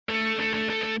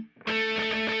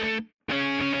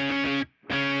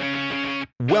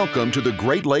Welcome to the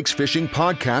Great Lakes Fishing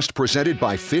Podcast presented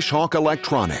by Fishhawk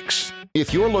Electronics.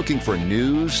 If you're looking for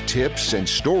news, tips, and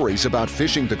stories about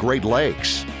fishing the Great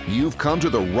Lakes, you've come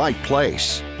to the right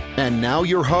place. And now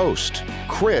your host,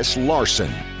 Chris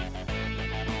Larson.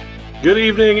 Good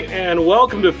evening and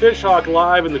welcome to Fishhawk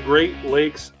Live in the Great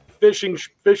Lakes Fishing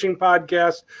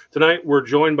Podcast. Tonight we're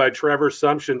joined by Trevor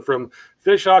Sumption from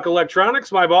Fishhawk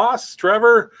Electronics, my boss.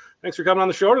 Trevor, thanks for coming on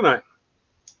the show tonight.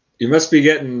 You must be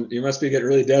getting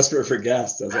really desperate for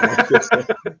guests.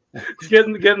 It's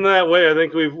getting that way. I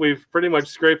think we've pretty much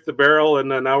scraped the barrel, and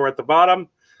now we're at the bottom,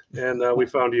 and we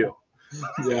found you.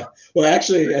 Yeah. Well,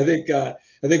 actually, I think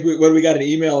when we got an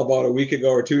email about a week ago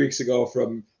or 2 weeks ago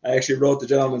from, I actually wrote the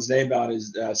gentleman's name down,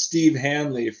 is Steve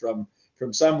Hanley from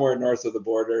somewhere north of the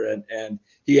border, and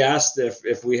he asked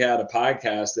if we had a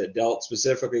podcast that dealt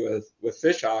specifically with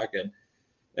Fishhawk,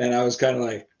 and I was kind of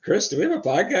like, Chris, do we have a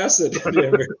podcast?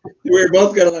 We were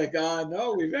both kind of like,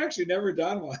 no, we've actually never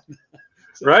done one.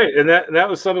 So. Right, and that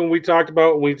was something we talked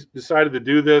about when we decided to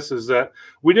do this, is that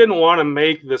we didn't want to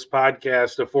make this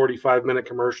podcast a 45-minute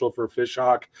commercial for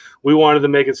Fishhawk. We wanted to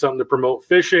make it something to promote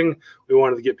fishing. We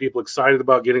wanted to get people excited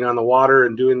about getting on the water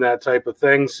and doing that type of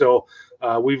thing. So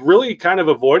we've really kind of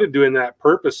avoided doing that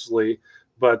purposely.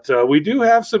 But we do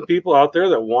have some people out there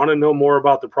that want to know more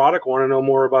about the product, want to know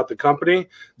more about the company.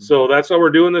 So that's why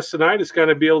we're doing this tonight, is kind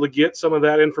of be able to get some of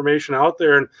that information out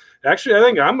there. And actually, I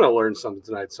think I'm going to learn something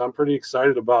tonight. So I'm pretty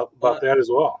excited about that as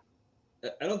well.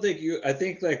 I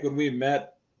think like when we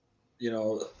met,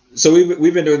 so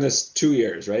we've been doing this 2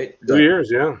 years, right? 2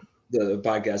 years, yeah. The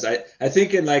podcast. I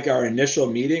think in like our initial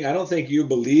meeting, I don't think you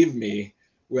believed me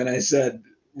when I said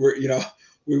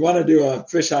we want to do a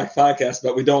Fishhawk podcast,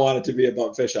 but we don't want it to be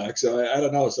about Fishhawk. So I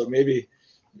don't know. So maybe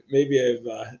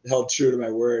I've held true to my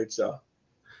word. So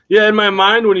yeah, in my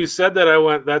mind, when you said that, I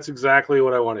went, that's exactly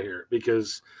what I want to hear,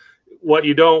 because what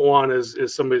you don't want is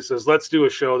somebody says, let's do a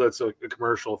show that's a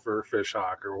commercial for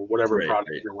Fishhawk or whatever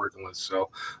product you're working with. So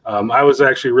I was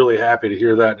actually really happy to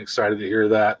hear that and excited to hear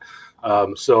that.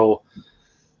 So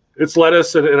it's led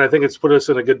us, and I think it's put us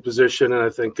in a good position, and I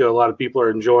think a lot of people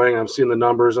are enjoying. I'm seeing the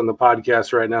numbers on the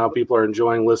podcast right now. People are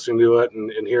enjoying listening to it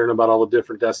and hearing about all the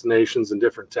different destinations and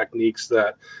different techniques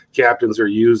that captains are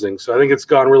using. So I think it's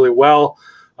gone really well.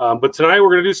 But tonight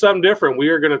we're going to do something different. We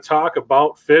are going to talk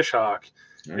about Fishhawk.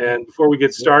 Right. And before we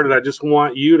get started, I just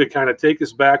want you to kind of take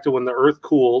us back to when the earth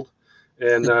cooled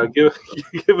and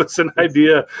give us an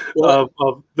idea of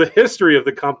the history of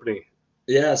the company.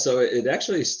 Yeah, so it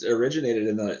actually originated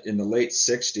in the late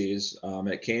 '60s.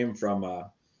 It came from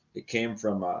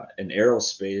an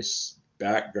aerospace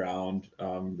background.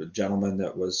 A gentleman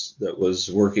that was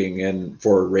working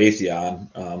for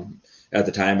Raytheon at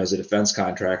the time as a defense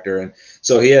contractor, and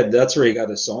so that's where he got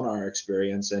his sonar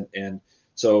experience. And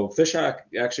so Fishhawk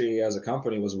actually, as a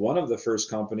company, was one of the first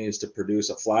companies to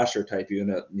produce a flasher type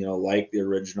unit, like the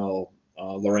original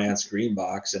Lowrance Green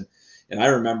Box. And I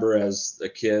remember as a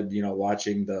kid,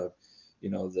 watching the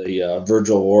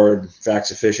Virgil Ward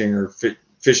Facts of Fishing, or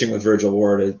Fishing with Virgil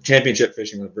Ward, Championship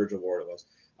Fishing with Virgil Ward it was.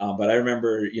 But I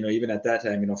remember, even at that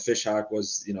time, Fishhawk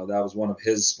was, that was one of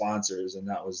his sponsors, and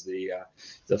that was the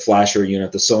flasher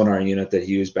unit, the sonar unit that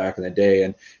he used back in the day.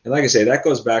 And like I say, that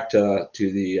goes back to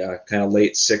the kind of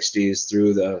late '60s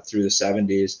through the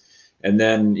 '70s, and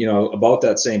then about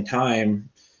that same time,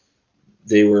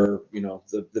 they were,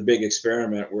 the big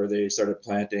experiment where they started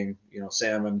planting,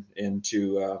 salmon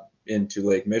into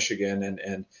Lake Michigan.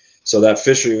 And so that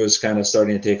fishery was kind of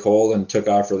starting to take hold and took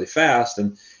off really fast.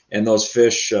 And those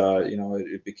fish,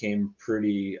 it became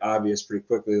pretty obvious pretty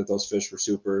quickly that those fish were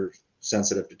super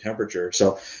sensitive to temperature.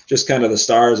 So just kind of the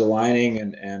stars aligning,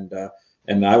 and I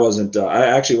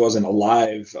actually wasn't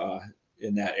alive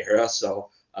in that era.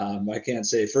 So I can't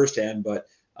say firsthand, but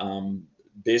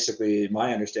basically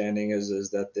my understanding is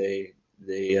that they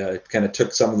kind of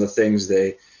took some of the things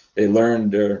they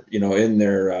learned in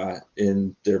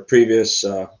their previous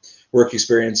work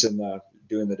experience in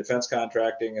doing the defense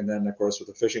contracting, and then of course with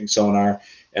the fishing sonar,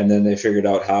 and then they figured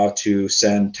out how to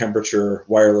send temperature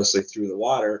wirelessly through the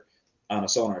water on a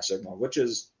sonar signal, which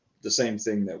is the same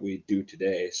thing that we do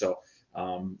today. So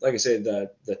like I say,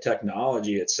 the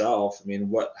technology itself,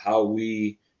 how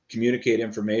we communicate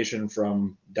information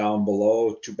from down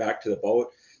below to back to the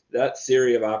boat, that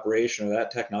theory of operation, or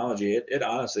that technology, it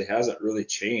honestly hasn't really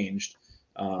changed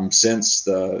since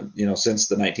the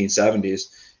 1970s.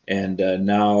 And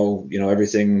now,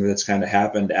 everything that's kind of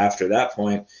happened after that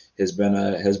point has been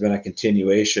a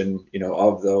continuation,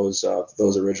 of those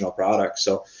original products.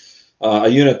 So a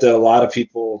unit that a lot of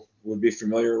people would be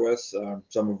familiar with,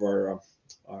 some of our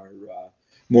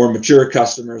more mature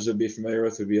customers would be familiar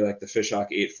with, would be like the Fishhawk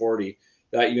 840.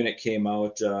 that unit came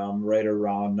out right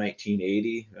around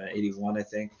 1980, 81, I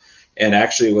think, and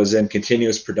actually was in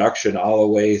continuous production all the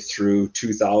way through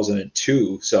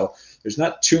 2002. So there's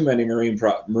not too many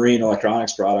marine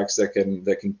electronics products that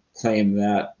can claim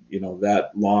that, that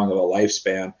long of a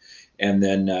lifespan. And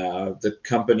then the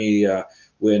company,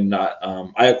 when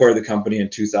I acquired the company in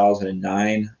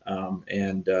 2009,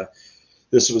 and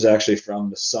this was actually from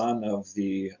the son of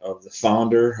the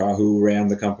founder who ran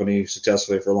the company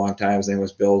successfully for a long time. His name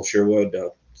was Bill Sherwood,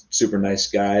 a super nice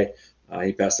guy.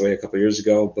 He passed away a couple of years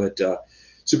ago, but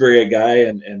super great guy.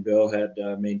 And Bill had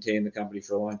maintained the company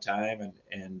for a long time,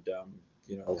 and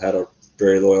had a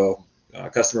very loyal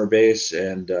customer base.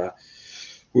 And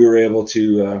we were able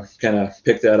to kind of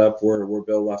pick that up where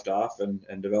Bill left off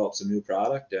and develop some new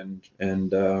product. And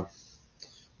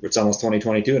it's almost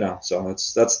 2022 now. So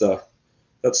that's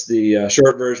the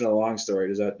short version of the long story.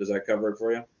 Does that cover it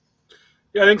for you?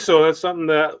 Yeah, I think so. That's something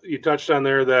that you touched on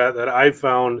there that I've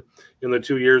found in the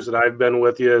 2 years that I've been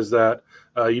with you is that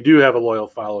you do have a loyal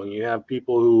following. You have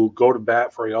people who go to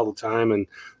bat for you all the time. And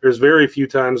there's very few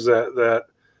times that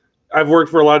I've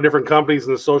worked for a lot of different companies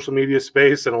in the social media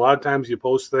space. And a lot of times you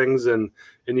post things and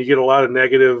you get a lot of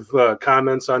negative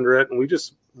comments under it. And we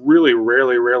just really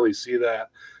rarely see that.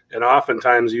 And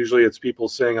oftentimes, usually it's people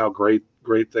saying how great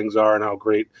things are and how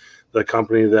great the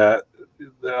company that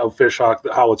Fishhawk,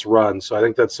 how it's run. So I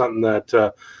think that's something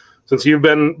that since you've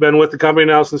been with the company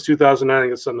now since 2009, I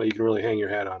think it's something that you can really hang your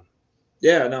hat on.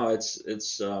 Yeah, no, it's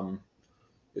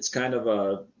kind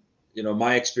of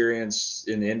my experience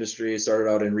in the industry. Started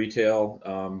out in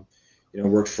retail.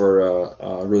 Worked for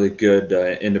a really good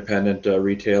independent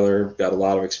retailer. Got a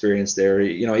lot of experience there.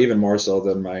 Even more so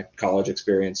than my college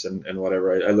experience and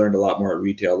whatever. I learned a lot more at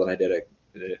retail than I did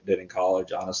in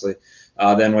college, honestly.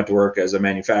 Then went to work as a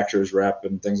manufacturer's rep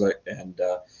and things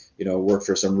worked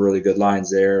for some really good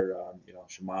lines there.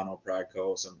 Shimano,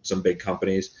 Pradco, some big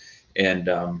companies, and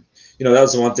that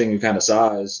was the one thing you kind of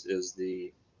saw is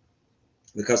the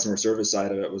customer service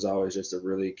side of it was always just a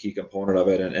really key component of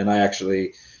it. And I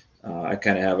actually I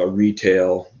kind of have a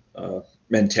retail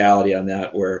mentality on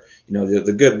that, where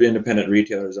the good independent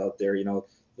retailers out there,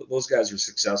 those guys are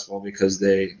successful because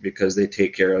they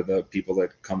take care of the people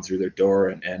that come through their door.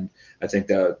 And I think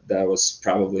that was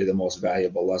probably the most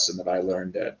valuable lesson that I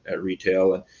learned at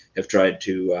retail, and have tried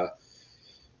to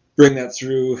bring that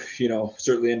through,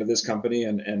 certainly into this company.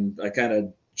 And I kind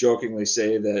of jokingly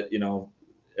say that,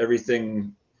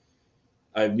 everything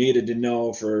I've needed to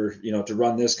know for, to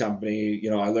run this company,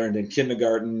 I learned in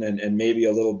kindergarten and maybe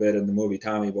a little bit in the movie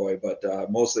Tommy Boy, but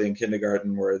mostly in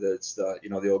kindergarten, where it's the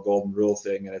old golden rule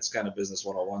thing, and it's kind of business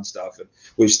 101 stuff. And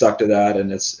we've stuck to that,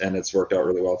 and it's worked out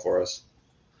really well for us.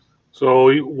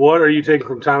 So what are you taking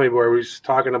from Tommy Boy? Are we just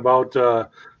talking about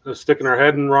sticking our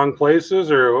head in wrong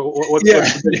places, or what's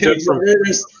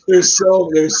there's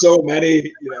so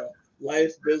many,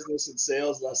 life, business, and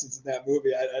sales lessons in that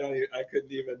movie. I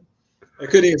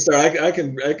couldn't even start. I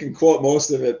can quote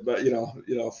most of it, but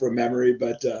from memory.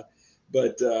 But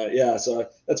yeah. So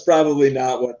that's probably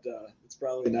not what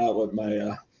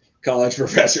my college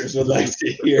professors would like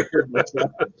to hear. But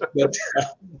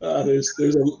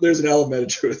there's an element of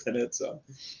truth in it. So.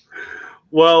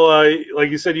 Well,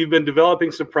 like you said, you've been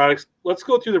developing some products. Let's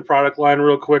go through the product line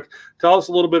real quick. Tell us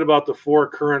a little bit about the 4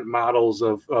 current models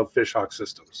of Fishhawk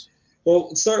systems. Well,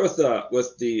 let's start with the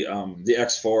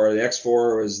X4. The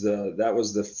X4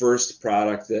 was the first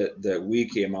product that we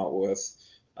came out with,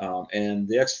 and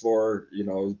the X4,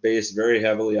 is based very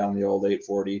heavily on the old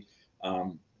 840,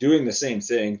 doing the same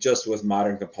thing just with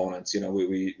modern components.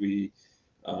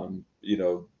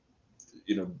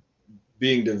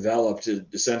 Being developed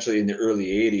essentially in the early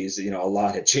 80s, a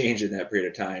lot had changed in that period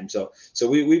of time. So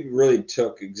we really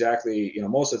took exactly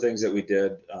most of the things that we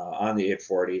did on the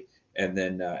 840. And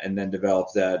then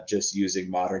develop that just using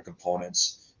modern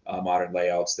components, modern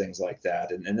layouts, things like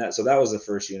that. And that was the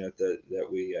first unit that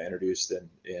we introduced in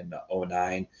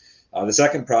 2009. The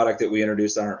second product that we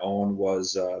introduced on our own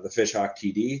was the Fishhawk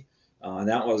TD. And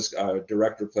that was a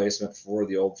direct replacement for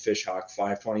the old Fishhawk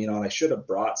 520. And I should have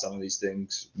brought some of these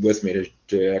things with me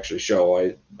to actually show.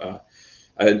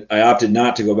 I opted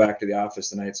not to go back to the office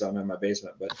tonight, so I'm in my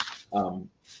basement. But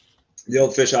the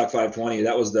old Fishhawk 520,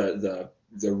 that was the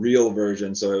reel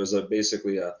version. So it was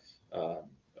basically a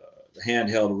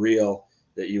handheld reel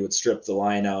that you would strip the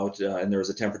line out, and there was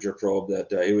a temperature probe that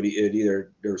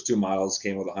there was 2 models,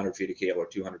 came with 100 feet of cable or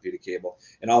 200 feet of cable,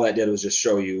 and all that did was just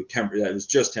show you that was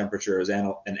just temperature as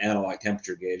an analog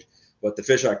temperature gauge. But the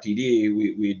Fishhawk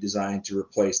TD we designed to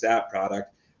replace that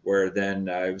product where then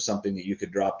it was something that you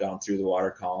could drop down through the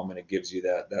water column, and it gives you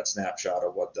that snapshot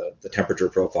of what the temperature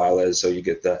profile is. So you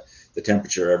get the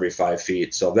temperature every 5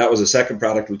 feet. So that was the second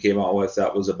product we came out with.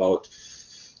 That was about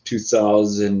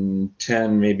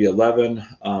 2010, maybe 11.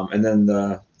 And then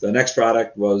the next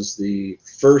product was the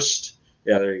first.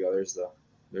 Yeah, there you go.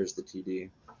 There's the TD.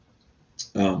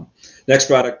 Next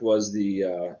product was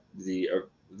the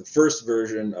first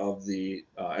version of the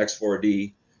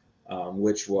X4D,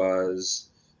 which was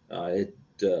it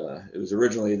was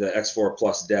originally the X4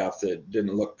 Plus depth. It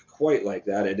didn't look quite like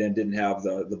that. It didn't have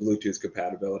the Bluetooth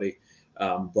compatibility,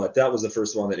 but that was the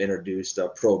first one that introduced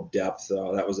probe depth.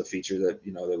 That was a feature that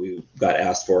that we got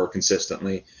asked for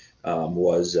consistently.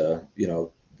 Was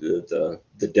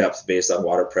the depth based on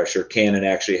water pressure. Canon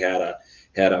actually had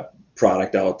a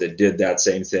product out that did that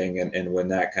same thing, and when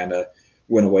that kind of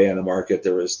went away on the market,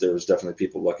 there was definitely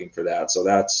people looking for that. So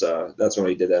that's when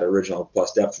we did that original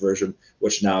plus depth version,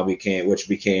 which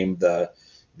became the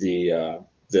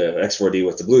X4D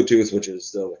with the Bluetooth, which is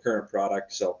still the current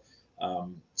product. So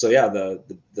yeah,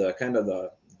 the kind of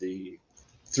the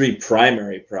three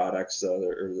primary products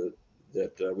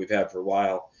that we've had for a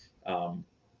while.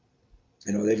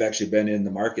 They've actually been in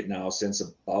the market now since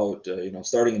about,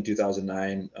 starting in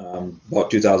 2009,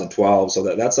 about 2012. So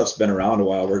that stuff's been around a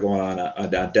while. We're going on a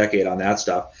decade on that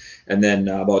stuff. And then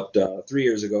about 3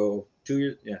 years ago,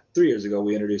 3 years ago,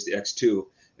 we introduced the X2,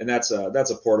 and that's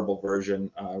a portable version.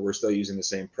 We're still using the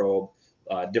same probe,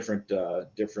 different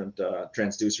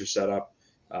transducer setup.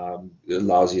 It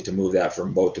allows you to move that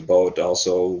from boat to boat.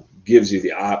 Also gives you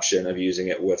the option of using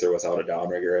it with or without a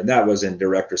downrigger. And that was in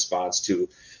direct response to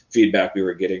feedback we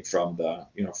were getting from the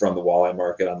walleye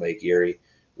market on Lake Erie,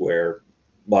 where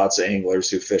lots of anglers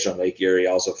who fish on Lake Erie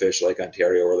also fish Lake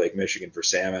Ontario or Lake Michigan for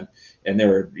salmon. And they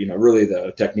were, really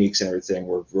the techniques and everything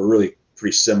were really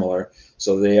pretty similar.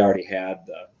 So they already had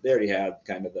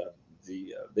kind of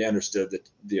they understood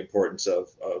the importance of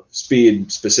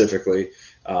speed specifically,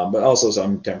 but also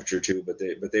some temperature too. But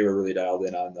they were really dialed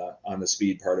in on the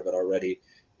speed part of it already,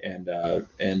 and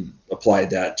applied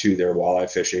that to their walleye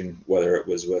fishing, whether it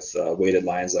was with weighted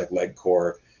lines like leg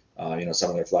core, some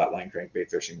of their flat line crankbait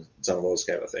fishing, some of those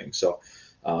kind of things. So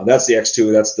that's the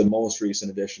X2. That's the most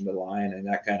recent addition to the line, and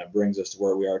that kind of brings us to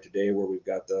where we are today, where we've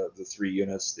got the 3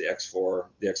 units: the X4,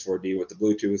 the X4D with the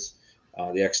Bluetooth,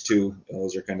 the X2.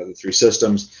 Those are kind of the 3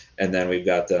 systems, and then we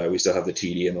still have the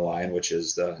TD in the line, which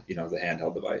is the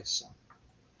handheld device. So.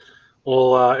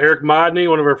 Well, Eric Modney,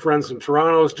 one of our friends from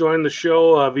Toronto, has joined the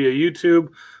show via YouTube.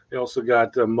 We also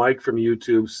got Mike from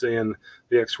YouTube saying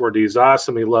the X4D is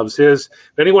awesome. He loves his.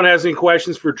 If anyone has any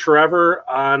questions for Trevor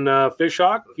on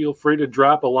Fishhawk, feel free to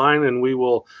drop a line, and we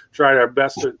will try our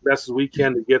best as we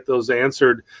can to get those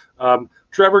answered.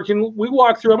 Trevor, can we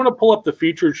walk through? I'm going to pull up the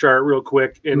feature chart real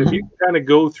quick, and if you can kind of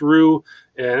go through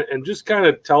and just kind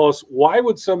of tell us, why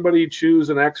would somebody choose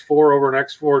an X4 over an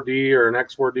X4D or an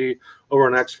X4D over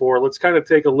an X4? Let's kind of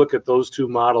take a look at those two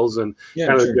models and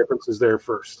the differences there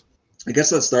first. I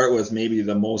guess let's start with maybe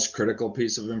the most critical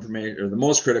piece of information, or the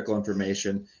most critical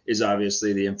information is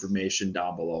obviously the information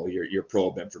down below, your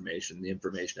probe information, the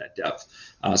information at depth.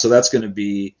 So that's going to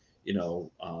be,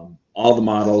 all the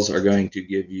models are going to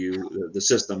give you the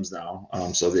systems now.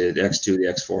 So the X2, the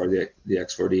X4, the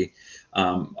X4D,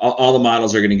 all the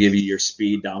models are going to give you your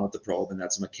speed down with the probe, and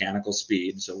that's a mechanical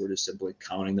speed. So we're just simply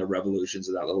counting the revolutions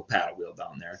of that little paddle wheel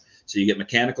down there. So you get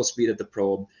mechanical speed at the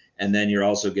probe, and then you're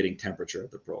also getting temperature at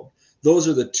the probe. Those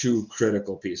are the 2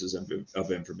 critical pieces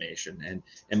of information.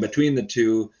 And between the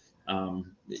 2,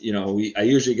 we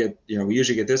usually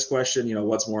get this question,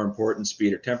 what's more important,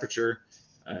 speed or temperature?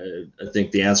 I think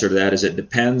the answer to that is it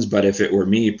depends. But if it were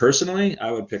me personally,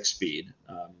 I would pick speed.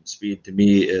 Speed to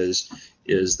me is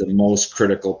the most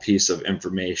critical piece of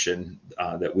information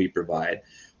that we provide.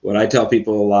 What I tell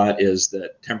people a lot is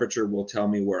that temperature will tell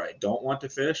me where I don't want to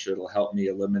fish. It'll help me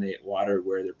eliminate water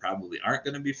where there probably aren't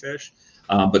going to be fish.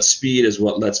 But speed is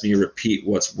what lets me repeat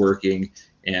what's working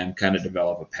and kind of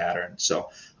develop a pattern.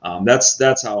 So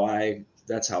that's how I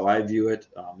view it.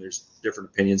 There's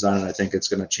different opinions on it. I think it's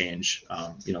going to change.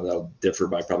 That'll differ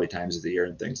by probably times of the year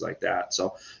and things like that.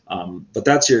 So, but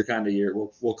that's your kind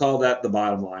of we'll call that the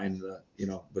bottom line,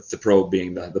 with the probe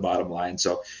being the bottom line.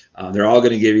 So they're all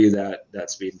going to give you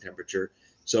that speed and temperature.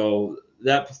 So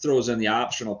that throws in the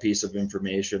optional piece of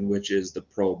information, which is the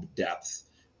probe depth.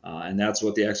 And that's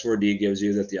what the X4D gives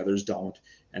you that the others don't.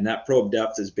 And that probe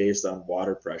depth is based on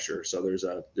water pressure. So there's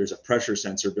a pressure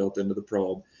sensor built into the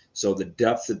probe. So the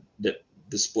depth that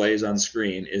displays on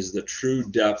screen is the true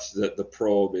depth that the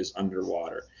probe is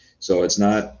underwater. So it's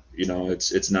not,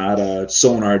 it's not a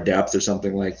sonar depth or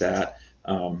something like that.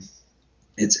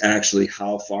 It's actually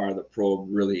how far the probe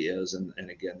really is. And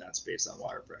again, that's based on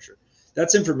water pressure.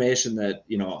 That's information that,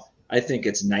 I think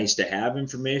it's nice to have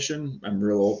information. I'm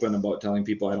real open about telling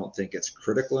people I don't think it's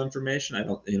critical information. I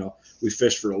don't, we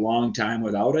fished for a long time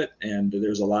without it. And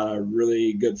there's a lot of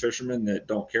really good fishermen that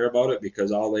don't care about it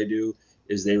because all they do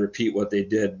is they repeat what they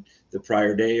did the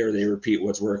prior day, or they repeat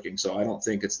what's working. So I don't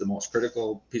think it's the most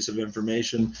critical piece of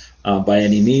information by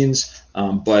any means,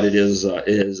 but it is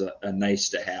a nice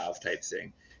to have type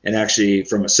thing. And actually,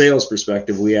 from a sales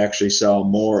perspective, we actually sell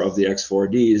more of the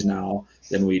X4Ds now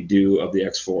than we do of the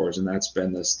X4s, and that's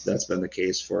been the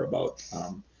case for about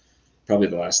probably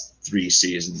the last 3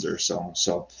 seasons or so.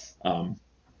 So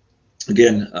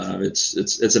again,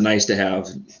 it's a nice to have.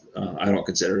 I don't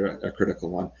consider it a critical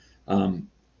one.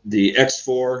 The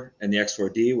X4 and the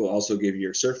X4D will also give you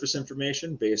your surface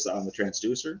information based on the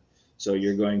transducer. So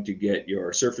you're going to get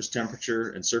your surface temperature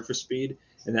and surface speed,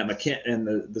 and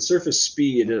the surface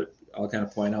speed, I'll kind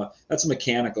of point out, that's a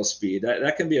mechanical speed.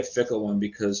 That can be a fickle one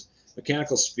because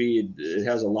mechanical speed, it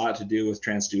has a lot to do with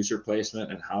transducer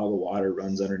placement and how the water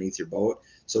runs underneath your boat.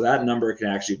 So that number can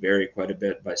actually vary quite a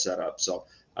bit by setup. So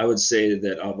I would say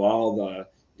that of all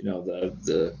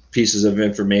the pieces of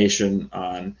information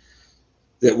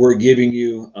that we're giving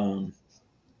you,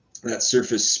 that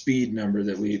surface speed number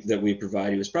that we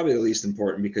provide you is probably the least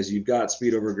important, because you've got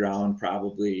speed over ground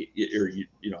probably, or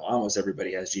almost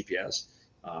everybody has GPS,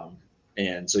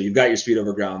 and so you've got your speed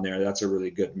over ground there. That's a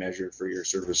really good measure for your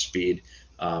surface speed.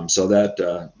 So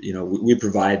that we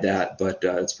provide that, but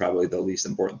it's probably the least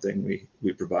important thing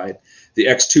we provide. The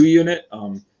X2 unit,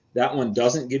 that one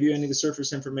doesn't give you any of the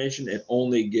surface information. It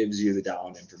only gives you the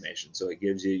down information. So it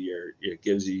gives you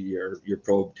your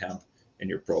probe temp and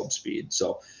your probe speed.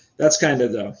 So that's kind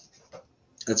of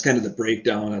the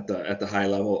breakdown at the high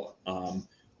level,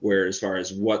 where as far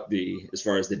as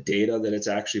the data that it's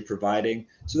actually providing.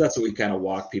 So that's what we kind of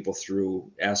walk people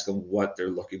through, ask them what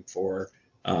they're looking for,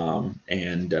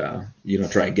 and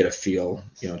try and get a feel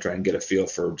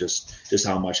for just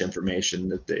how much information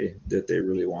that they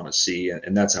really want to see.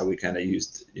 And that's how we kind of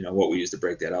used, what we use to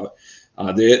break that out.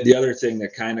 The other thing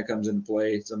that kind of comes into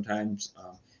play sometimes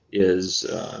is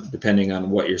depending on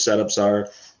what your setups are.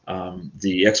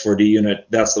 The X4D unit,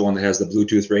 that's the one that has the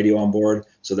Bluetooth radio on board.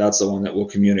 So that's the one that will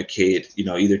communicate,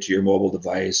 either to your mobile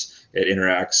device. It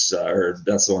interacts, or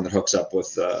that's the one that hooks up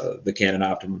with the Canon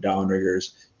Optimum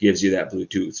downriggers, gives you that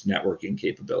Bluetooth networking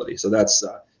capability. So that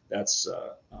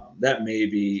may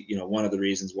be, one of the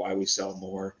reasons why we sell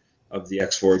more of the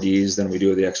X4Ds than we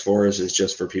do of the X4s, is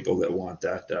just for people that want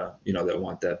that, that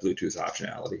want that Bluetooth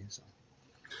optionality. So.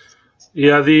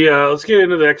 Yeah, let's get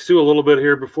into the X2 a little bit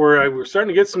here before we're starting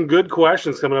to get some good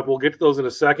questions coming up. We'll get to those in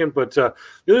a second. But the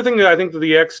other thing that I think that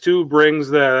the X2 brings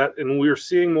that, and we're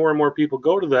seeing more and more people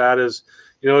go to that, is,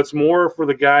 it's more for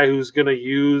the guy who's going to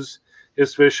use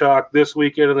his fish hawk this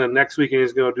weekend, and then next weekend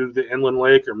he's going to do the inland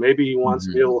lake, or maybe he wants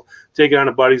to be able to take it on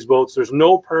a buddy's boat. So there's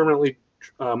no permanently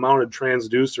mounted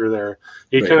transducer there.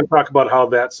 You kind of talk about how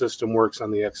that system works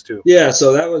on the X2. Yeah,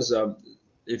 so that was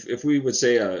if we would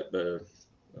say a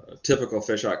typical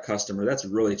fish hawk customer, that's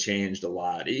really changed a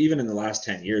lot. Even in the last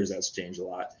 10 years, that's changed a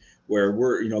lot, where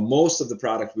most of the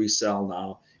product we sell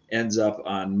now ends up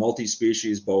on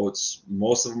multi-species boats.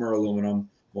 Most of them are aluminum.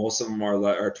 Most of them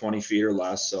are 20 feet or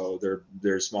less. So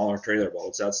they're smaller trailer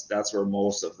boats. That's where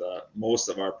most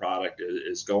of our product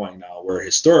is going now, where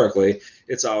historically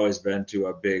it's always been to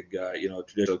a big,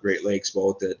 traditional Great Lakes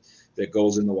boat that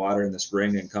goes in the water in the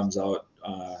spring and comes out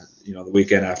the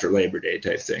weekend after Labor Day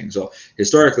type thing. So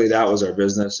historically that was our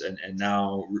business, and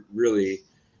now really,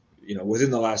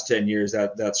 within the last 10 years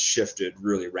that's shifted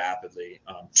really rapidly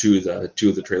to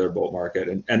the trailer boat market,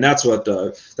 and that's what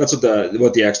the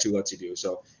X2 lets you do.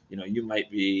 So you might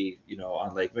be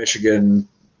on Lake Michigan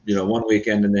one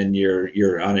weekend, and then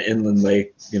you're on an inland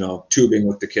lake tubing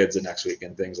with the kids the next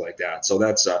weekend, things like that. So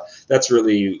that's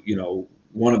really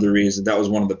one of the reasons, that was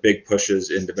one of the big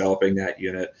pushes in developing that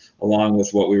unit, along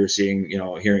with what we were seeing,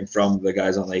 hearing from the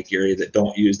guys on Lake Erie that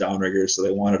don't use downriggers. So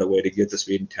they wanted a way to get the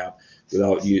speed and temp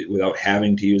without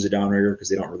having to use a downrigger, because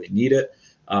they don't really need it.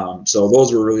 So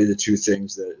those were really the two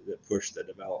things that pushed the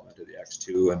development of the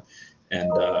X2,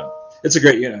 and it's a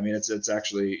great unit. I mean, it's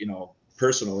actually,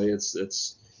 personally,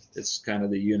 it's kind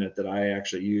of the unit that I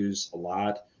actually use a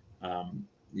lot.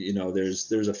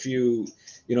 There's a few,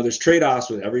 there's trade-offs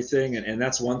with everything. And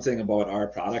that's one thing about our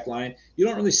product line. You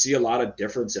don't really see a lot of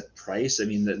difference in price. I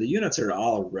mean, the units are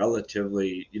all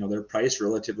relatively, they're priced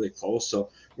relatively close. So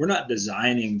we're not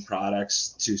designing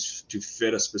products to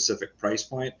fit a specific price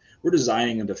point. We're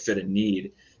designing them to fit a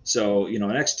need. So, an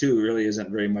X2 really isn't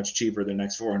very much cheaper than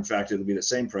X4. In fact, it'll be the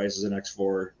same price as an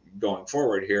X4, going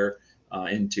forward here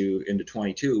into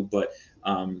 22. But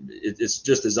it's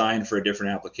just designed for a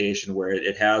different application where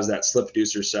it has that slip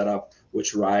deucer setup,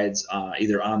 which rides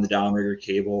either on the downrigger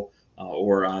cable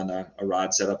or on a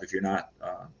rod setup if you're not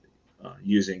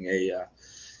using a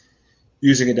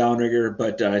downrigger,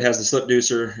 but it has the slip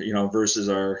deucer, versus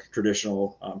our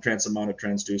traditional transom mounted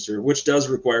transducer, which does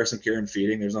require some care and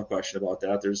feeding. There's no question about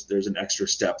that. There's an extra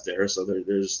step there. So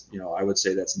there's, I would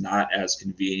say that's not as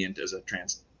convenient as a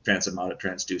transom mounted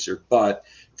transducer, but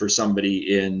for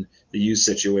somebody in the use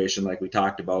situation, like we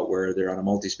talked about, where they're on a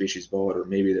multi-species boat, or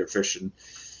maybe they're fishing,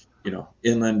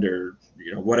 inland, or,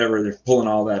 whatever, they're pulling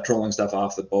all that trolling stuff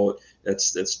off the boat.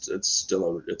 It's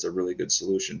still it's a really good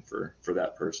solution for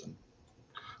that person.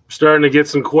 Starting to get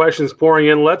some questions pouring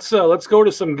in. Let's go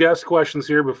to some guest questions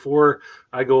here before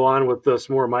I go on with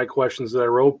some more of my questions that I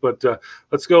wrote. But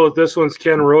let's go with this one's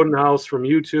Ken Rodenhouse from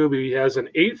YouTube. He has an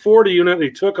 840 unit that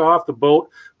he took off the boat,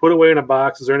 put away in a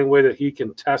box. Is there any way that he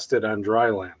can test it on dry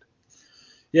land?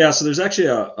 Yeah, so there's actually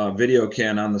a video,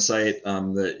 Ken, on the site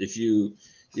that if you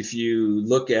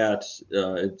look at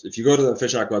if you go to the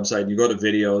Fishhawk website and you go to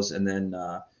videos, and then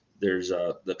there's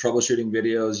the troubleshooting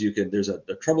videos. There's a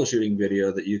troubleshooting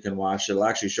video that you can watch. It'll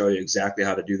actually show you exactly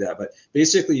how to do that. But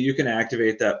basically, you can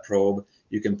activate that probe.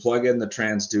 You can plug in the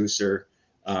transducer.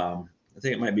 I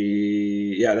think it might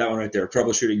be, that one right there,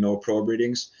 troubleshooting no probe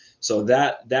readings. So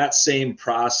that same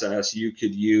process you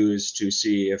could use to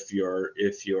see if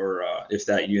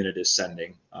that unit is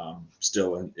sending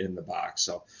still in the box.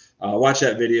 So watch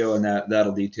that video, and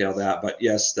that'll detail that. But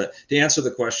yes, to answer the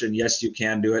question, yes, you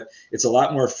can do it. It's a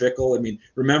lot more fickle. I mean,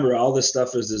 remember, all this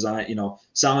stuff is designed,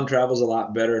 sound travels a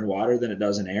lot better in water than it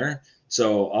does in air.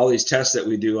 So all these tests that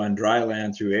we do on dry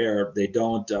land through air, they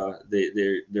don't, they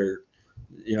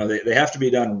have to be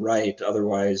done right.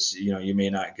 Otherwise, you may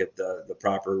not get the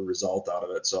proper result out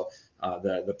of it. So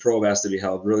the probe has to be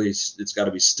held really, it's got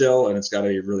to be still, and it's got to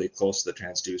be really close to the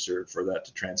transducer for that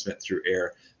to transmit through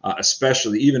air,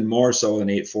 especially even more so than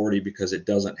 840, because it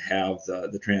doesn't have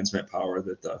the transmit power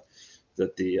that the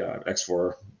X4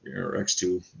 or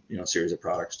X2 series of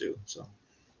products do. So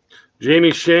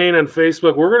Jamie Shane on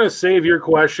Facebook, we're going to save your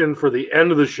question for the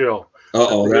end of the show.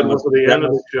 That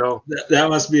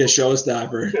must be a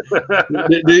showstopper.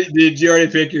 did you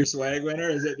already pick your swag winner?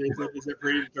 Is it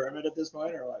predetermined at this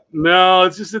point, or what? No,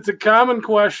 it's a common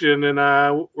question, and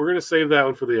we're going to save that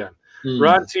one for the end.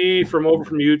 Rod T from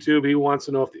YouTube, he wants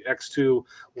to know if the X2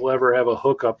 will ever have a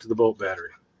hookup to the boat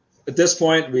battery. At this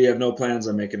point, we have no plans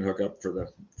on making a hookup for the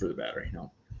battery.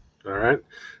 No. All right.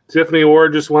 Tiffany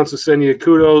Ward just wants to send you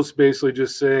kudos, basically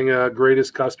just saying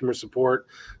greatest customer support,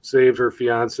 saved her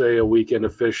fiance a weekend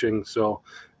of fishing. So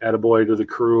attaboy to the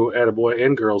crew, attaboy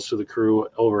and girls to the crew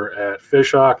over at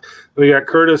Fishhawk. We got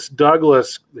Curtis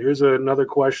Douglas. Here's another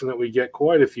question that we get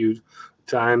quite a few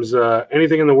times.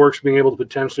 Anything in the works being able to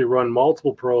potentially run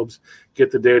multiple probes,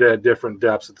 get the data at different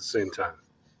depths at the same time?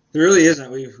 There really isn't.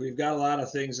 We've got a lot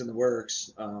of things in the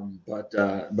works, but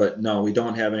no, we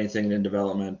don't have anything in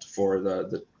development for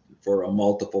for a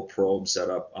multiple probe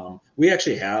setup. We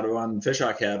actually had one.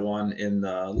 Fishhawk had one in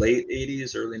the late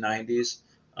 80s, early 90s.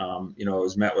 It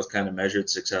was met with kind of measured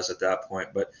success at that point.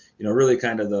 But really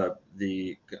kind of the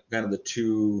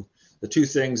two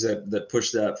things that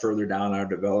push that further down our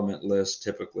development list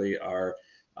typically are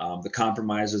the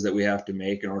compromises that we have to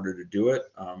make in order to do it.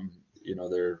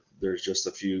 There's just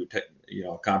a few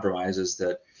compromises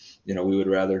that we would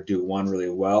rather do one really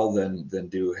well than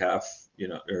do half,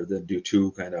 or than do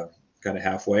two kind of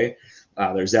halfway.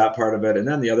 There's that part of it, and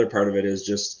then the other part of it is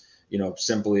just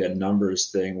simply a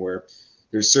numbers thing, where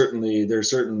there's certainly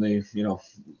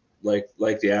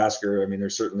like the Asker. I mean, there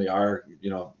certainly are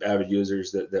avid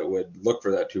users that would look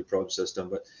for that two probe system,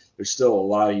 but there's still a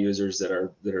lot of users that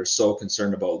are so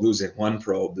concerned about losing one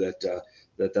probe that's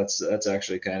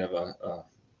actually kind of a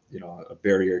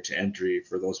barrier to entry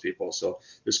for those people. So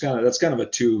that's kind of a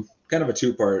two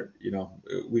part.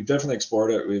 We've definitely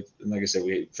explored it. Like I said,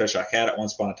 Fishhawk had it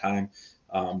once upon a time,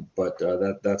 but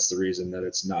that's the reason that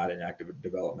it's not in active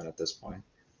development at this point.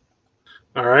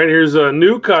 All right, here's a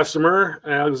new customer,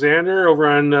 Alexander, over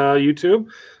on YouTube.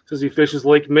 Says he fishes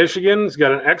Lake Michigan. He's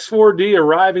got an X4D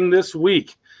arriving this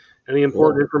week. Any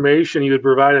important information you would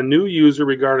provide a new user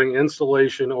regarding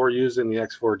installation or using the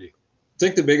X4D? I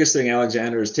think the biggest thing,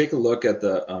 Alexander, is take a look at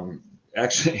the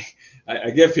actually, I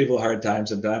give people a hard time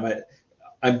sometimes.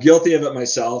 I'm guilty of it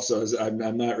myself, so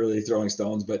I'm not really throwing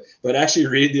stones, but actually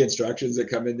read the instructions that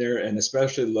come in there, and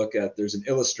especially look at, there's an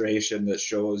illustration that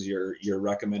shows your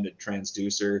recommended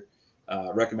transducer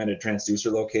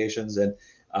locations. And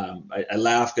I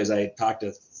laugh because I talked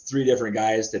to 3 different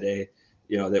guys today,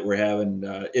 that were having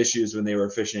issues when they were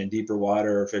fishing in deeper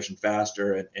water or fishing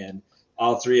faster, and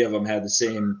all three of them had the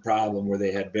same problem where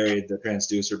they had buried the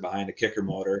transducer behind a kicker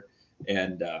motor,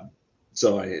 and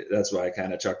so that's why I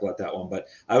kind of chuckle at that one. But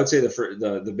I would say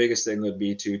the biggest thing would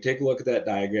be to take a look at that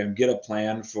diagram, get a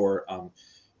plan for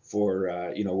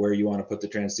where you want to put the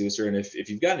transducer, and if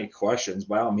you've got any questions,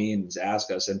 by all means ask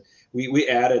us. And we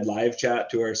added live chat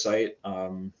to our site. I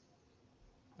don't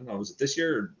know, was it this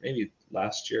year or maybe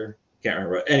last year? Can't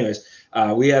remember. Anyways,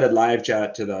 we added live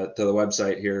chat to the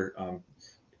website here,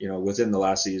 within the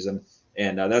last season,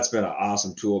 and that's been an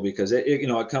awesome tool because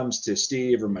it comes to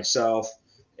Steve or myself,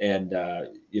 and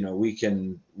we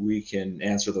can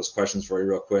answer those questions for you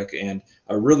real quick. And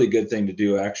a really good thing to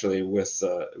do actually with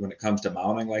when it comes to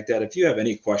mounting like that, if you have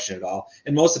any question at all,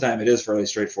 and most of the time it is fairly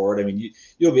straightforward. I mean,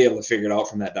 you'll be able to figure it out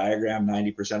from that diagram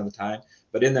 90% of the time.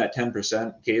 But in that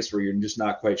 10% case where you're just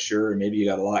not quite sure, and maybe you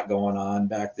got a lot going on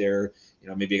back there,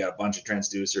 maybe you got a bunch of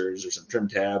transducers or some trim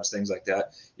tabs, things like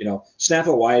that, snap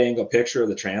a wide angle picture of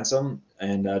the transom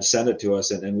and send it to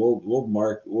us, and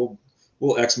we'll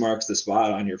X marks the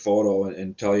spot on your photo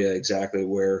and tell you exactly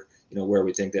where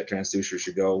we think that transducer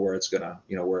should go, where it's gonna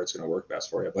work best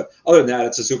for you. But other than that,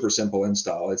 it's a super simple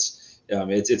install. It's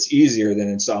easier than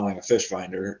installing a fish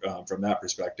finder from that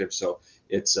perspective. So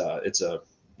it's a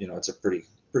pretty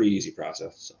easy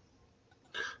process. So.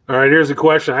 All right, here's a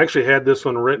question. I actually had this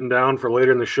one written down for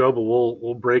later in the show, but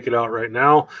we'll break it out right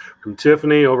now from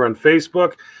Tiffany over on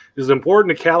Facebook. Is it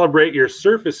important to calibrate your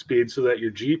surface speed so that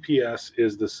your GPS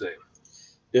is the same?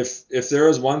 If there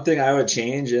was one thing I would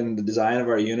change in the design of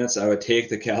our units, I would take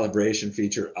the calibration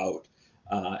feature out.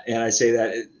 And I say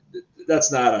that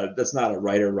that's not a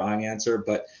right or wrong answer,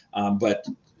 but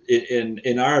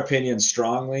in our opinion,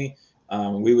 strongly,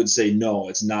 we would say no,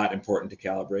 it's not important to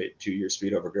calibrate to your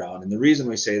speed over ground. And the reason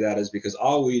we say that is because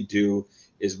all we do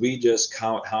is we just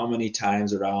count how many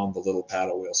times around the little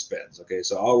paddle wheel spins. Okay,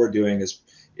 so all we're doing is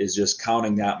just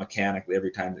counting that mechanically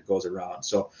every time it goes around.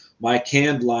 So my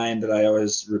canned line that I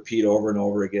always repeat over and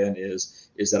over again is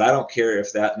that I don't care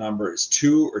if that number is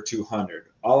 2 or 200.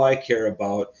 All I care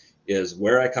about is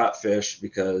where I caught fish,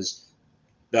 because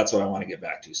that's what I want to get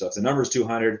back to. So if the number is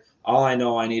 200, all I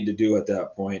know I need to do at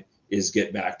that point is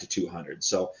get back to 200.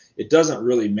 So it doesn't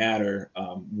really matter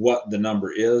what the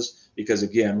number is, because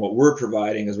again, what we're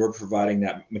providing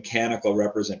that mechanical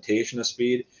representation of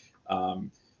speed.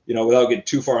 Without getting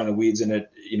too far in the weeds in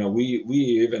it, we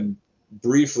even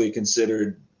briefly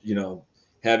considered,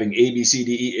 having A, B, C,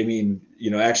 D, E. I mean,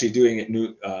 actually doing it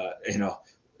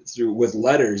through with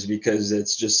letters, because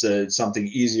it's just something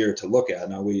easier to look at.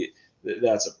 Now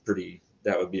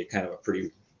that would be kind of a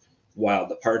pretty wild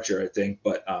departure, I think,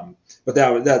 but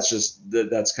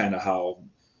that's kind of how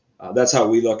that's how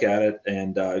we look at it.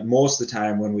 And most of the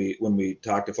time when we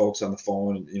talk to folks on the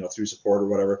phone, through support or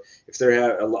whatever, if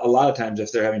they're a lot of times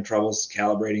if they're having troubles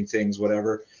calibrating things,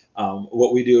 whatever,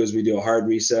 what we do is we do a hard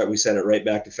reset. We set it right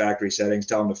back to factory settings,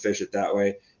 tell them to fish it that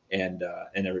way, and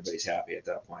everybody's happy at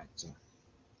that point. So.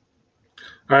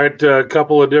 All right, a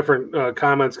couple of different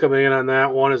comments coming in on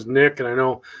that. One is Nick, and I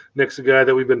know Nick's a guy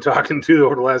that we've been talking to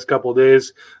over the last couple of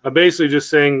days. Basically just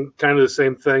saying kind of the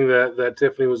same thing that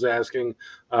Tiffany was asking,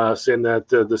 saying that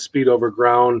the speed over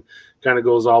ground kind of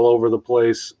goes all over the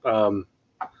place.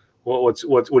 What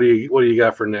do you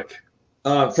got for Nick?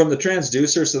 From the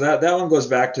transducer, so that one goes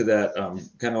back to that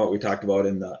kind of what we talked about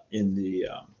in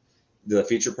the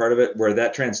feature part of it, where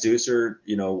that transducer,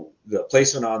 the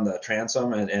placement on the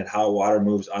transom and how water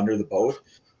moves under the boat,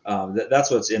 that's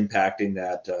what's impacting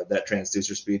that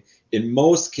transducer speed. In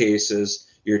most cases,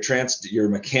 your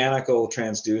mechanical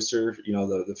transducer,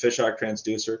 the Fishhawk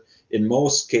transducer, in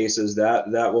most cases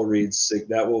that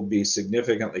will be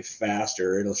significantly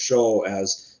faster. It'll show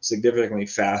as significantly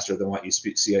faster than what you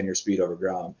see on your speed over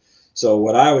ground. So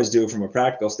what I always do from a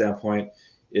practical standpoint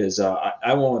is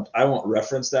I won't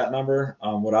reference that number.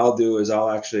 What I'll do is I'll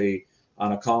actually,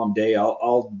 on a column day,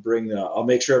 I'll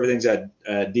make sure everything's at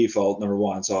default, number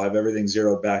one. So I'll have everything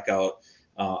zeroed back out.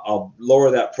 I'll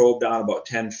lower that probe down about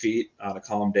 10 feet on a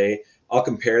column day. I'll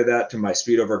compare that to my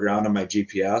speed over ground on my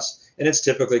GPS, and it's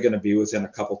typically going to be within a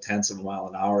couple tenths of a mile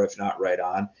an hour, if not right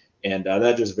on. And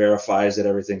that just verifies that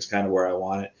everything's kind of where I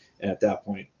want it. And at that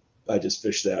point, I just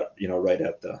fish that,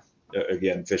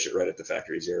 fish it right at the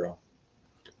factory zero.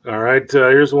 All right,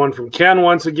 here's one from Ken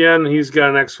once again. He's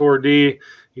got an X4D.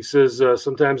 He says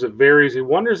sometimes it varies. He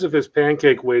wonders if his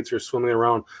pancake weights are swimming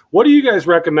around. What do you guys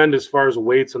recommend as far as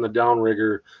weights on the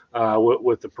downrigger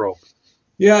with the probe?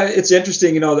 Yeah, it's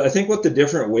interesting. I think what the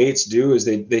different weights do is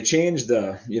they change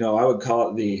the, I would call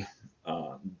it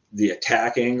the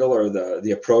attack angle or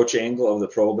the approach angle of the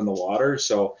probe in the water.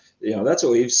 So, that's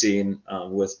what we've seen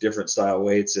with different style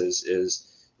weights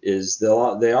is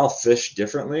they all fish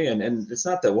differently, and it's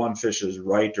not that one fish is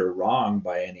right or wrong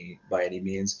by any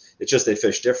means. It's just they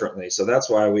fish differently. So that's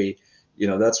why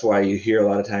that's why you hear a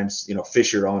lot of times,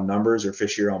 fish your own numbers or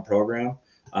fish your own program,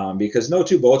 because no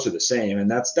two boats are the same. And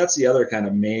that's the other kind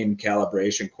of main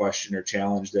calibration question or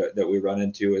challenge that we run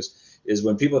into is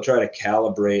when people try to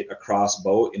calibrate across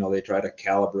boat, they try to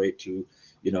calibrate to,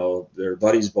 their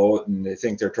buddy's boat, and they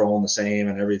think they're trolling the same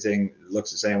and everything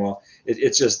looks the same. Well,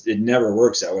 it never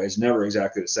works that way. It's never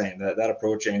exactly the same. That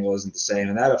approach angle isn't the same,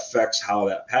 and that affects how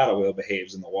that paddle wheel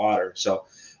behaves in the water. So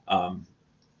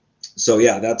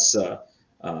yeah, that's the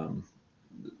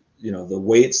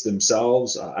weights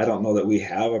themselves. I don't know that we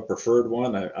have a preferred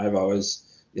one. I've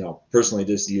always, personally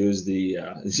just used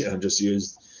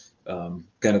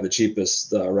kind of the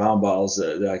cheapest round balls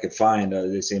that I could find.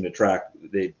 They seem to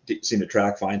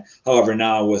track fine. However,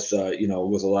 now with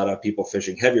with a lot of people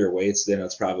fishing heavier weights, then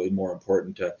it's probably more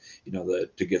important to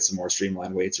to get some more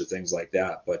streamlined weights or things like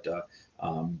that. But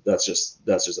that's just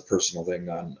a personal thing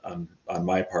on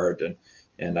my part,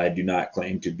 and I do not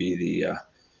claim to be the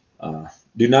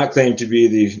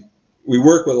we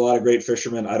work with a lot of great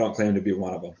fishermen. I don't claim to be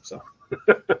one of them. So.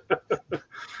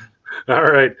 All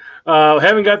right.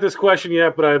 Haven't got this question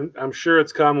yet, but I'm sure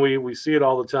it's come. We see it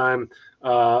all the time.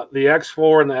 The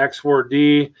X4 and the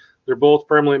X4D, they're both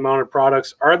permanently mounted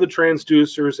products. Are the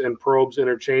transducers and probes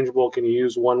interchangeable? Can you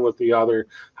use one with the other?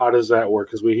 How does that work?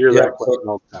 Because we hear that question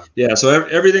all the time. Yeah, so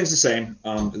everything's the same.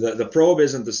 The probe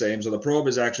isn't the same. So the probe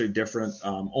is actually different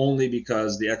only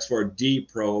because the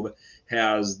X4D probe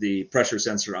has the pressure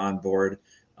sensor on board.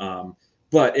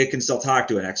 But it can still talk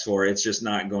to an X4. It's just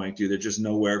not going to. There's just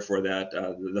nowhere for that.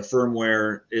 The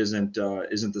firmware isn't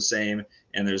the same,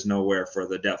 and there's nowhere for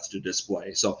the depth to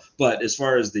display. So, but as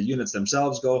far as the units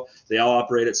themselves go, they all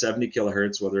operate at 70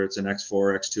 kilohertz, whether it's an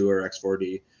X4, X2, or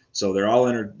X4D. So they're all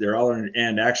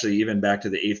and actually even back to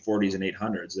the 840s and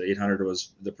 800s. The 800 was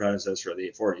the predecessor of the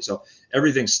 840. So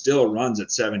everything still runs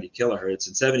at 70 kilohertz.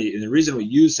 And the reason we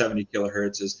use 70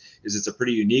 kilohertz is it's a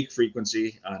pretty unique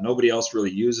frequency. Nobody else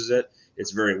really uses it.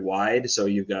 It's very wide, so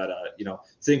you've got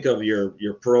think of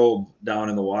your probe down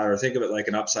in the water. Think of it like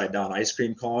an upside down ice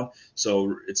cream cone.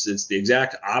 So it's the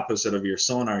exact opposite of your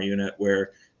sonar unit,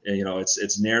 where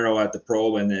it's narrow at the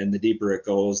probe, and then the deeper it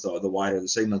goes, the wider the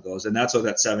signal goes. And that's what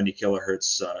that 70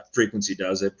 kilohertz frequency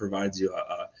does. It provides you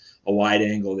a wide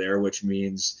angle there, which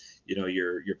means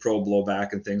your probe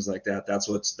blowback and things like that. That's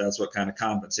what kind of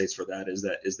compensates for that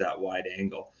is that wide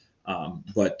angle.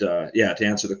 But to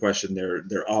answer the question,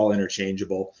 they're all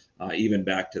interchangeable, even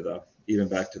back to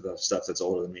the stuff that's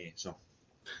older than me. So,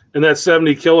 and that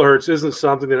 70 kilohertz isn't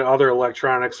something that other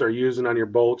electronics are using on your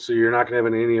boat, so you're not going to have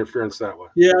any interference that way.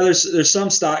 Yeah, there's some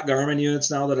stock Garmin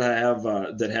units now that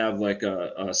have like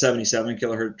a 77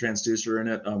 kilohertz transducer in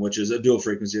it, which is a dual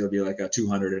frequency. It'll be like a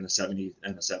 200 and a 70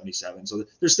 and a 77. So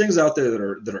there's things out there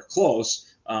that are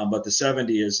close, but the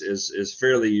 70 is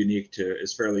fairly unique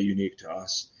to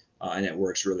us. And it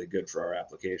works really good for our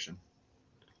application.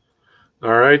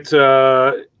 All right.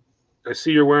 I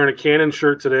see you're wearing a Canon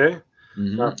shirt today.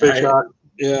 Mm-hmm. Fish Hawk.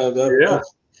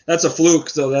 That's a fluke.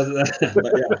 So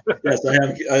yes, I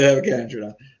have a Canon shirt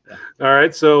on. Yeah. All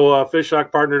right. So Fish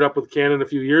Hawk partnered up with Canon a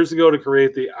few years ago to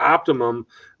create the Optimum.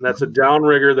 And that's a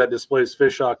downrigger that displays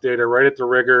Fish Hawk data right at the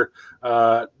rigger.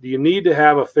 Do you need to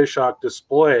have a Fish Hawk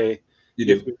display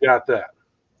if you've got that?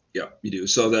 Yeah, you do.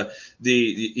 So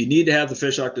you need to have the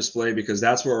Fish Hawk display because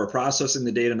that's where we're processing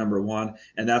the data, number one,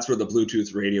 and that's where the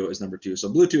Bluetooth radio is, number two. So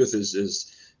Bluetooth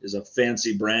is a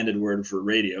fancy branded word for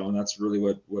radio, and that's really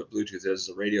what Bluetooth is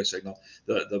a radio signal.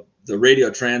 The radio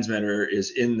transmitter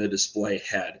is in the display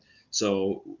head.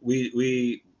 So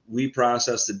we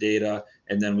process the data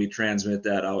and then we transmit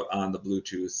that out on the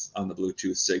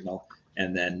Bluetooth signal,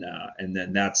 and then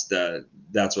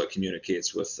that's what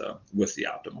communicates with the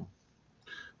Optimum.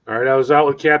 All right, I was out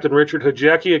with Captain Richard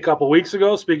Hajecki a couple weeks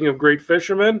ago, speaking of great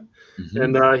fishermen,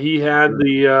 and he had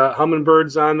the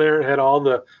Humminbirds on there, had all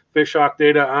the Fish Hawk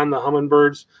data on the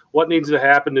Humminbirds. What needs to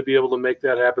happen to be able to make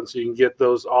that happen so you can get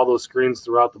all those screens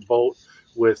throughout the boat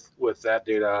with that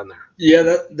data on there?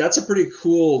 Yeah, that's a pretty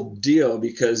cool deal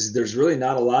because there's really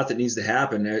not a lot that needs to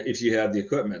happen if you have the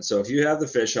equipment. So if you have the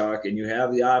Fish Hawk and you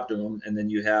have the Optimum and then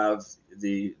you have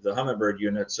the Humminbird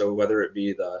unit, so whether it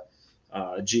be the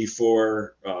G4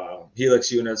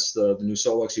 Helix units, the new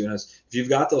Solux units. If you've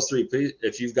got those three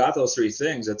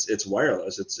things, it's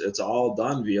wireless. It's all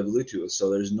done via Bluetooth. So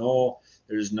there's no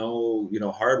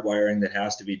hard wiring that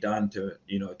has to be done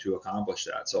to accomplish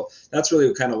that. So that's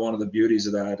really kind of one of the beauties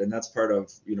of that, and that's part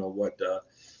of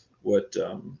what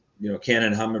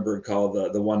Canon Humminbird call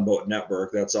the one boat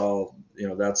network. That's all,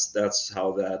 that's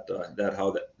how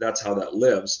that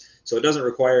lives. So it doesn't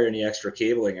require any extra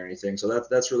cabling or anything. So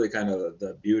that's really kind of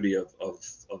the beauty of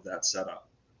that setup.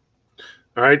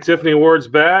 All right, Tiffany Ward's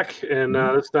back, and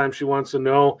this time she wants to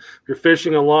know if you're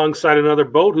fishing alongside another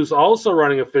boat who's also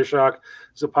running a Fishhawk,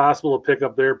 is it possible to pick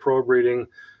up their probe reading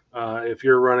if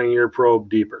you're running your probe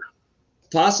deeper?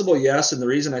 Possible, yes. And the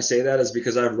reason I say that is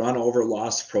because I've run over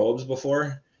lost probes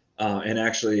before and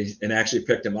actually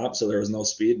picked them up. So there was no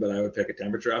speed, but I would pick a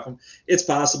temperature off them. It's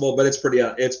possible, but it's pretty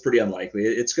unlikely.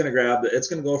 It's going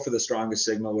to go for the strongest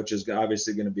signal, which is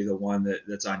obviously going to be the one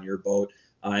that's on your boat.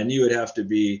 And you would have to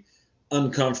be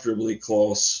uncomfortably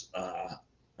close for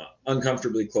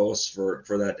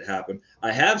that to happen.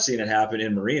 I have seen it happen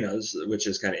in marinas, which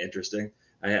is kind of interesting.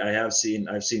 I've seen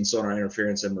sonar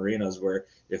interference in marinas where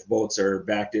if boats are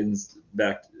back to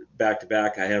back,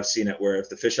 I have seen it where if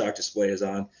the Fishhawk display is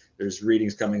on, there's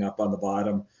readings coming up on the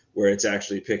bottom where it's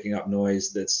actually picking up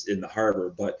noise that's in the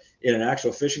harbor. But in an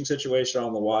actual fishing situation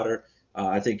on the water,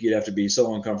 I think you'd have to be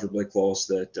so uncomfortably close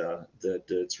that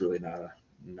it's really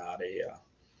not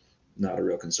a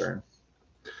real concern.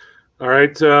 All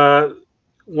right.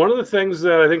 One of the things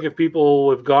that I think if people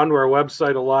have gone to our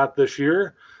website a lot this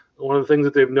year, one of the things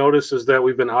that they've noticed is that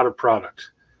we've been out of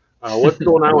product. What's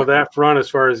going on with that front as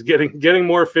far as getting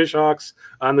more Fishhawks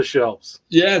on the shelves?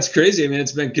 Yeah, it's crazy. I mean,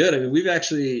 it's been good. I mean, we've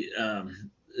actually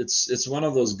it's one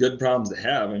of those good problems to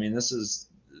have. I mean, this has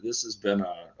been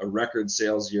a record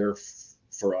sales year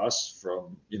for us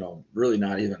from, really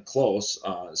not even close.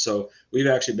 So we've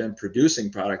actually been producing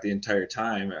product the entire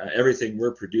time. Everything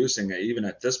we're producing, even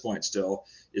at this point still,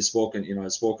 is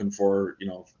spoken for,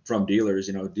 from dealers.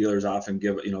 Dealers often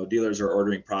dealers are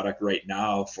ordering product right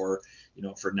now for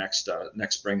next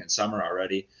spring and summer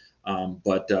already.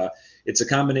 But it's a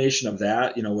combination of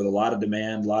that, with a lot of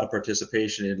demand, a lot of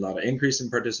participation, and a lot of increase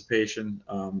in participation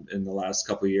in the last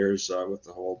couple of years with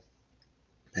the whole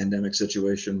pandemic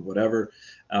situation, whatever.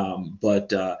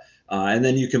 And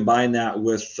then you combine that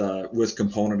with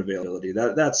component availability.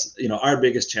 That's our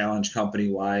biggest challenge company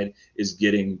wide is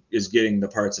getting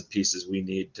the parts and pieces we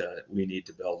need to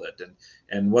build it.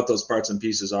 And what those parts and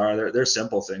pieces are, they're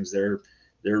simple things. They're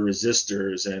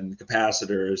resistors and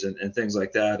capacitors and things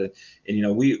like that.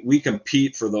 And we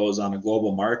compete for those on a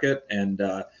global market. And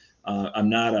I'm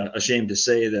not ashamed to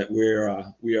say that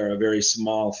we are a very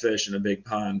small fish in a big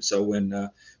pond. So when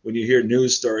you hear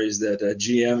news stories that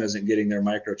GM isn't getting their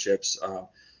microchips,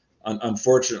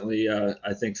 unfortunately,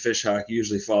 I think Fishhawk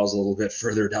usually falls a little bit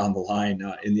further down the line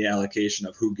in the allocation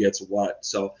of who gets what.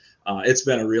 So it's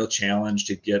been a real challenge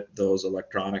to get those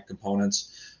electronic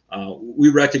components. We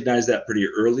recognized that pretty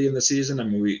early in the season. I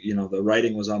mean, the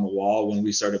writing was on the wall when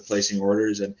we started placing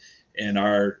orders, and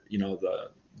our,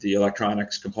 the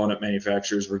electronics component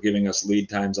manufacturers were giving us lead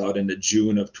times out into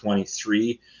June of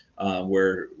 23,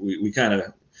 where we kind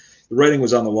of, the writing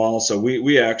was on the wall. So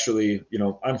we actually,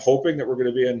 I'm hoping that we're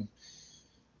going to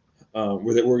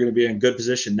be in good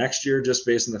position next year, just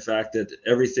based on the fact that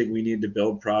everything we need to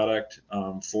build product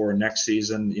for next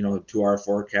season, to our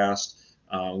forecast,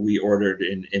 we ordered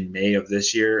in May of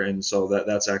this year. And so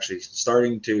that's actually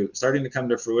starting to come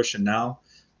to fruition now.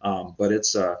 But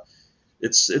it's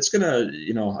gonna,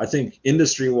 I think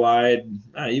industry wide,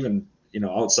 even,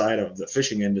 outside of the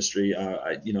fishing industry,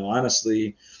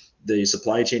 honestly, the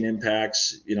supply chain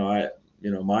impacts,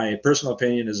 my personal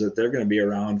opinion is that they're going to be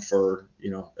around for,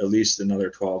 at least another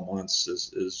 12 months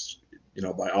is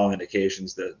by all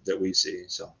indications that we see.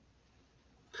 So.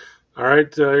 All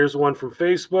right. Here's one from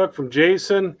Facebook from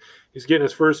Jason. He's getting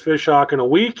his first Fishhawk in a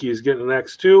week. He's getting the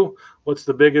next two. What's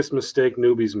the biggest mistake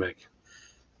newbies make?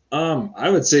 I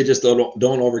would say just don't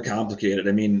overcomplicate it.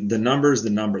 I mean, the number is the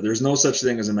number. There's no such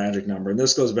thing as a magic number. And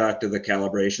this goes back to the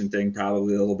calibration thing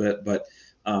probably a little bit, but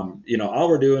all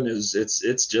we're doing is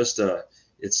it's just a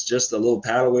little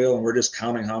paddle wheel, and we're just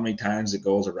counting how many times it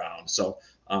goes around. So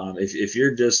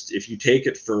if you take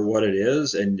it for what it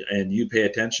is and you pay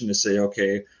attention to say,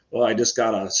 okay, well, I just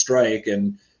got a strike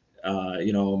and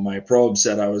my probe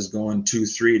said I was going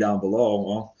 2-3 down below.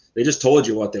 Well, they just told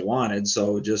you what they wanted,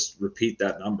 so just repeat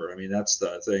that number. I mean, that's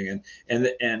the thing.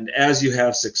 And as you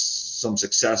have some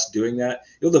success doing that,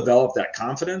 you'll develop that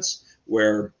confidence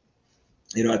where,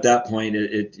 at that point,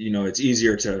 it's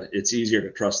easier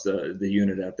to trust the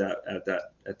unit at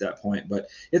that point. But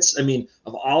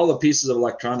of all the pieces of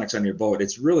electronics on your boat,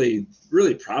 it's really,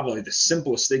 really probably the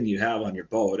simplest thing you have on your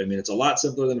boat. I mean, it's a lot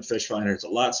simpler than a fish finder. It's a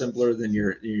lot simpler than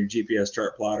your GPS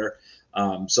chart plotter.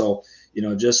 So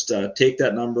just take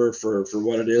that number for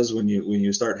what it is when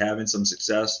you start having some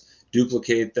success,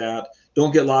 duplicate that,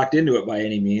 don't get locked into it by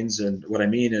any means. And what I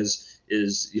mean is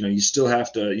you still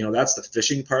have to, that's the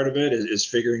fishing part of it, is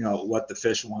figuring out what the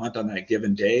fish want on that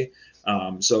given day.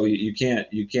 So you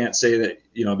can't say that,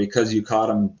 because you caught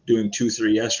them doing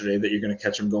 2-3 yesterday, that you're going to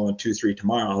catch them going 2-3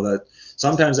 tomorrow. That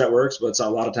sometimes that works, but a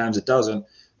lot of times it doesn't.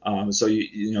 So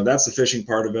that's the fishing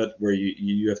part of it, where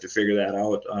you have to figure that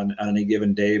out on any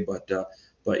given day.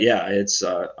 But yeah, it's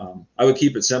I would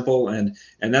keep it simple, and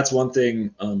that's one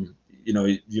thing.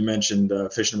 You mentioned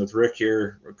fishing with Rick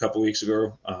here a couple weeks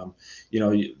ago.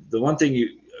 The one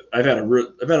thing I've had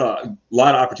a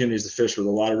lot of opportunities to fish with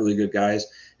a lot of really good guys,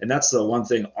 and that's the one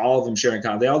thing all of them share in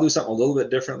common. They all do something a little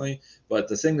bit differently, but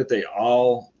the thing that they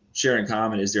all share in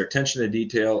common is their attention to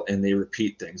detail, and they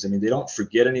repeat things. I mean, they don't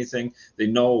forget anything. They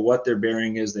know what their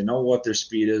bearing is. They know what their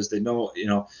speed is. They know,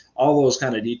 all those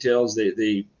kind of details.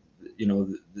 They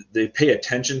pay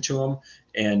attention to them,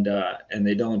 and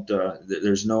they don't.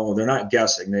 They're not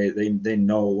guessing. They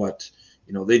know what,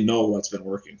 they know what's been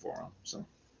working for them. So.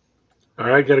 All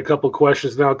right, got a couple of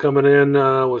questions now coming in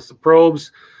with the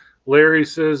probes. Larry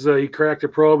says he cracked a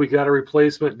probe. He got a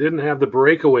replacement. Didn't have the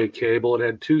breakaway cable. It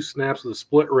had 2 snaps with a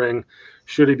split ring.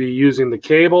 Should he be using the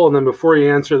cable? And then before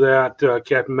you answer that,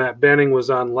 Captain Matt Benning was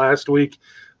on last week.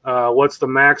 What's the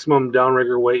maximum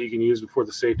downrigger weight you can use before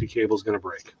the safety cable is going to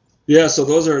break? Yeah, so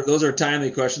those are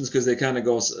timely questions, because they kind of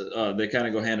go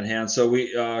hand in hand. So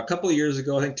we a couple of years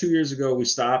ago, I think 2 years ago, we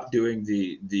stopped doing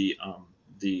the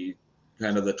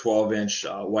kind of the 12-inch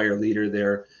wire leader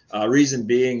there. Reason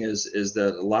being is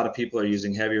that a lot of people are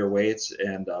using heavier weights,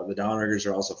 and the downriggers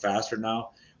are also faster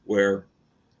now, where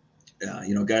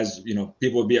guys,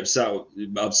 people would be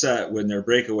upset when their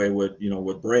breakaway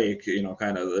would break.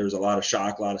 Kind of, there's a lot of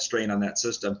shock, a lot of strain on that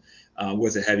system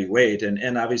with a heavy weight,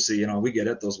 and obviously, we get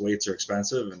it. Those weights are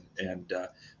expensive, and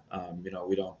we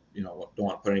don't want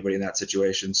to put anybody in that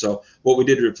situation. So what we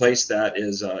did to replace that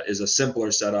is a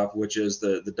simpler setup, which is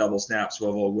the double snap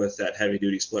swivel with that heavy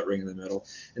duty split ring in the middle,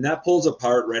 and that pulls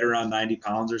apart right around 90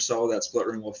 pounds or so. That split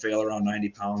ring will fail around 90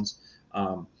 pounds.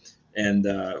 And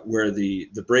where the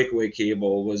breakaway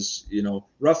cable was,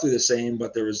 roughly the same,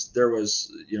 but there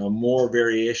was more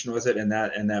variation with it, and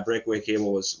that breakaway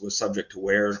cable was subject to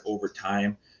wear over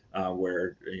time,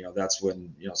 where that's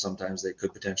when sometimes they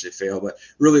could potentially fail. But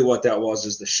really, what that was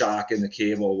is the shock in the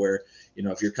cable, where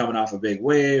if you're coming off a big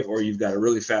wave, or you've got a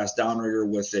really fast downrigger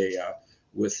with a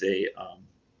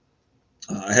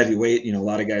heavy weight. A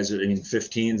lot of guys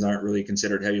 15s aren't really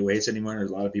considered heavy weights anymore.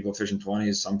 There's a lot of people fishing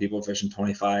 20s, some people fishing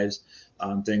 25s,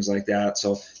 things like that.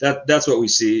 So that's what we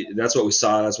see. That's what we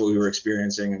saw. That's what we were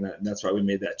experiencing. And that's why we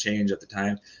made that change at the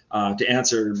time. To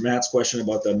answer Matt's question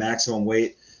about the maximum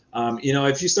weight,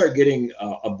 if you start getting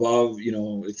above,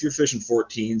 if you're fishing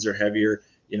 14s or heavier,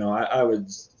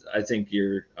 I think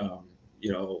you're,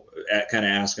 kind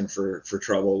of asking for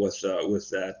trouble with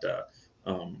that,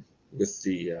 with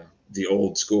the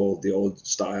old school, the old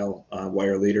style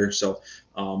wire leader. So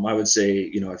I would say,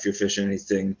 if you're fishing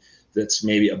anything that's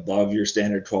maybe above your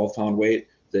standard 12-pound weight,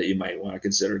 that you might want to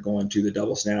consider going to the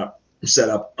double snap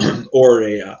setup or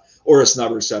a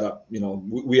snubber setup.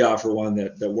 We offer one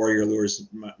that Warrior Lures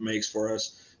makes for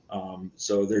us.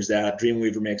 So there's that.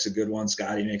 Dreamweaver makes a good one.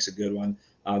 Scotty makes a good one.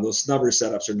 Those snubber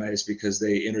setups are nice because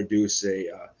they introduce a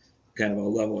kind of a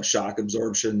level of shock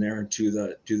absorption there to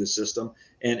the system.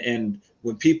 And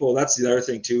when people, that's the other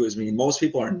thing too, is most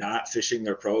people are not fishing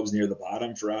their probes near the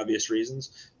bottom for obvious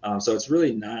reasons. So it's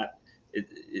really not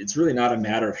a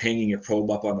matter of hanging your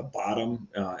probe up on the bottom.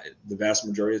 The vast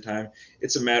majority of the time,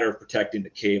 it's a matter of protecting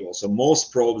the cable. So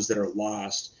most probes that are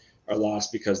lost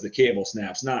because the cable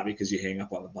snaps, not because you hang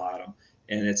up on the bottom.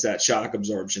 And it's that shock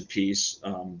absorption piece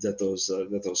that those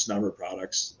snubber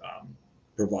products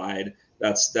provide.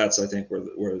 That's I think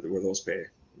where those pay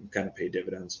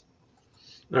dividends.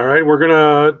 All right, we're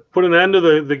gonna put an end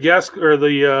to the guest or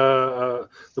the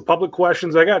public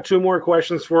questions. I got 2 more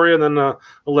questions for you, and then I'll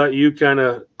let you kind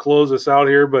of close us out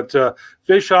here. But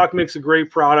Fishhawk makes a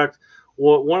great product.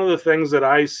 Well, one of the things that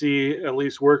I see, at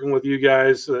least working with you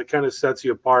guys, that kind of sets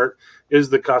you apart is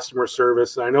the customer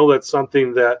service. I know that's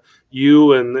something that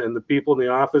you and the people in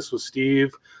the office with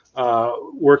Steve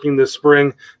working this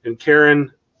spring, and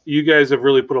Karen, you guys have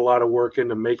really put a lot of work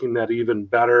into making that even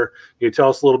better. Can you tell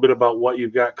us a little bit about what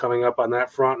you've got coming up on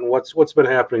that front and what's been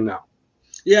happening now?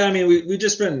 Yeah, we've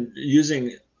just been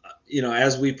using,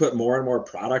 as we put more and more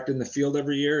product in the field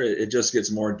every year, it just gets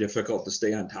more difficult to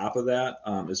stay on top of that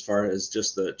as far as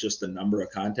just the number of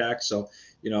contacts. So,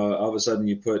 all of a sudden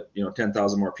you put,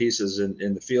 10,000 more pieces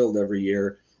in the field every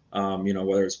year,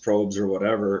 whether it's probes or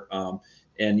whatever.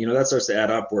 And, that starts to add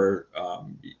up where,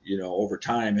 over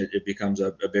time it becomes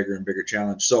a bigger and bigger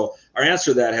challenge. So our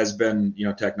answer to that has been,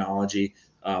 technology,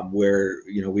 where,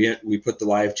 we put the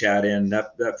live chat in.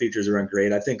 That features run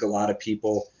great. I think a lot of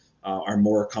people are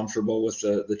more comfortable with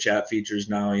the chat features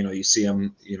now. You see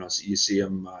them,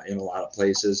 in a lot of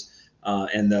places.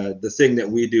 And the thing that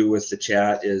we do with the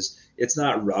chat is it's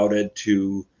not routed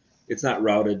to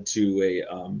a,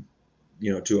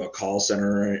 to a call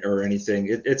center or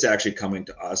anything. It's actually coming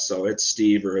to us. So it's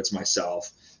Steve or it's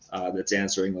myself that's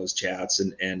answering those chats.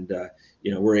 And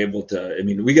we're able to,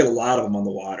 we get a lot of them on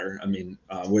the water,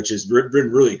 which has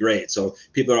been really great. So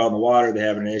people are on the water, they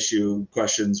have an issue,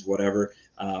 questions, whatever.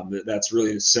 That's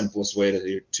really the simplest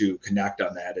way to connect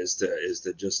on that is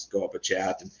to just go up a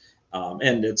chat.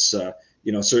 And it's,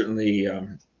 certainly,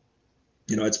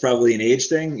 it's probably an age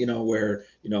thing, where,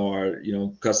 our,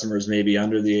 customers maybe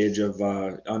under the age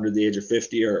of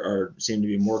 50 or seem to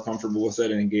be more comfortable with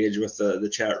it and engage with the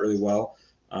chat really well.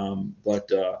 But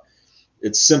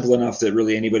it's simple enough that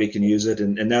really anybody can use it.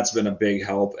 And that's been a big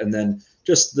help. And then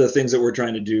just the things that we're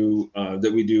trying to do,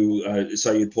 that we do,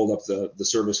 so you pulled up the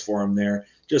service forum there,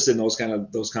 just in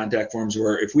those contact forms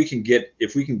where if we can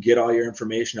get all your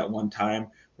information at one time,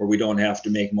 where we don't have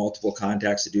to make multiple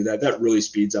contacts to do that really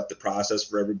speeds up the process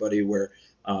for everybody, where,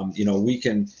 we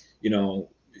can,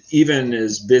 even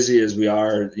as busy as we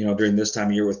are, during this time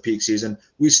of year with peak season,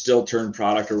 we still turn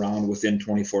product around within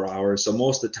 24 hours. So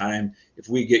most of the time, if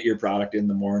we get your product in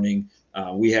the morning,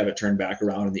 we have it turned back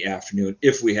around in the afternoon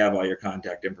if we have all your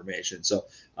contact information. So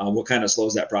what kind of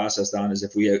slows that process down is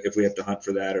if we have to hunt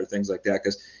for that or things like that,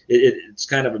 because it's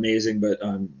kind of amazing. But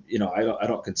I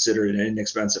don't consider it an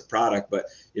inexpensive product, but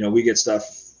we get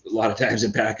stuff a lot of times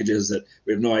in packages that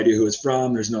we have no idea who it's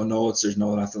from. There's no notes, there's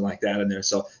no nothing like that in there.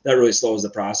 So that really slows the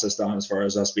process down as far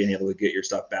as us being able to get your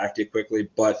stuff back to you quickly.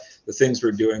 But the things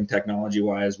we're doing technology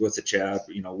wise with the chat,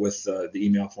 with the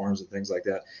email forms and things like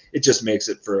that, it just makes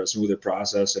it for a smoother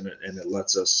process, and it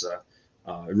lets us,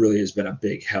 it really has been a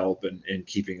big help in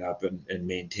keeping up and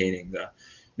maintaining the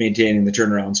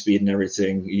turnaround speed and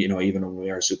everything, even when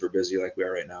we are super busy like we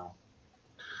are right now.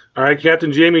 All right,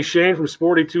 Captain Jamie Shane from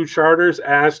Sporty2 Charters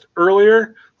asked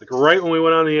earlier, like right when we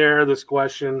went on the air, this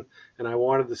question, and I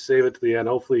wanted to save it to the end.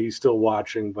 Hopefully he's still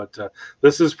watching, but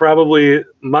this is probably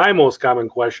my most common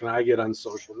question I get on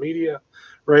social media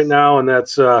right now, and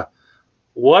that's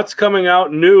what's coming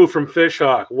out new from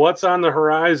Fishhawk? What's on the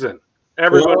horizon?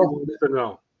 Everybody wants to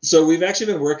know. So we've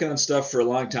actually been working on stuff for a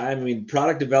long time.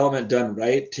 Product development done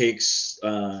right takes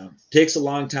a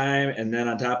long time, and then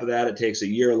on top of that, it takes a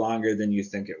year longer than you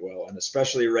think it will. And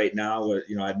especially right now,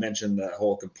 I'd mentioned the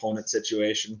whole component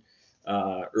situation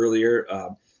earlier.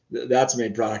 That's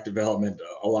made product development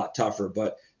a lot tougher.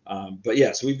 But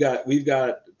yes, we've got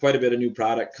quite a bit of new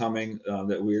product coming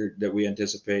that we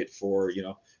anticipate for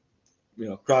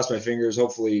cross my fingers.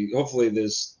 Hopefully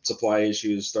this supply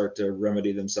issues start to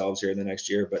remedy themselves here in the next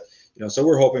year. But, so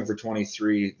we're hoping for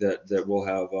 23 that we'll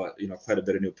have, quite a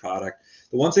bit of new product.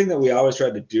 The one thing that we always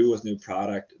tried to do with new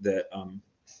product that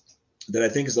I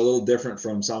think is a little different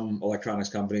from some electronics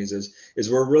companies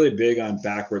is we're really big on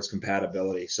backwards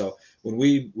compatibility. So when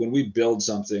we build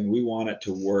something, we want it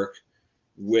to work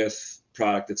with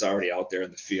product that's already out there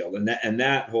in the field, and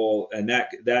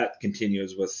that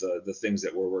continues with the things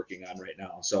that we're working on right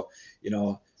now. So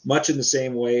much in the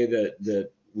same way that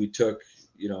we took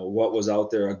what was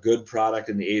out there, a good product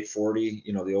in the 840,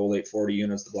 the old 840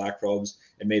 units, the black probes,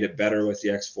 and made it better with the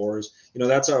X4s.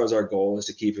 That's always our goal, is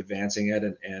to keep advancing it,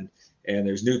 and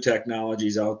there's new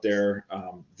technologies out there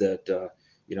that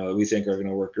we think are going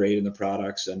to work great in the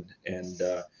products, and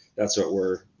that's what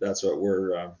we're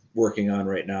working on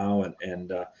right now,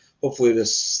 and hopefully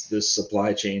this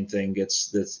supply chain thing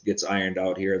gets ironed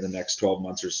out here in the next 12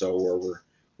 months or so, where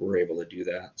we're able to do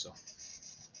that. So,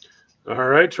 all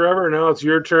right, Trevor, now it's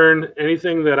your turn.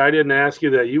 Anything that I didn't ask you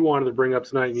that you wanted to bring up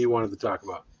tonight and you wanted to talk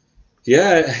about?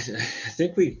 Yeah, I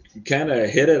think we kind of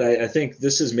hit it. I think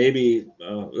this is maybe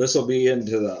this will be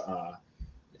into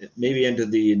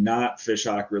the not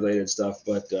Fishhawk related stuff,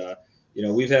 but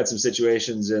we've had some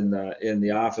situations in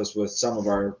the office with some of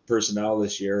our personnel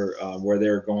this year where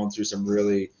they're going through some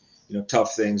really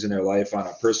tough things in their life on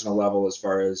a personal level, as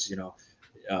far as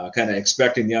kind of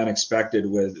expecting the unexpected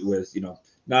with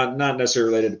not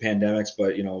necessarily related to pandemics,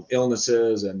 but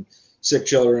illnesses and sick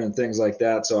children and things like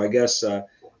that. So I guess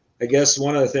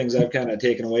one of the things I've kind of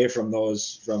taken away from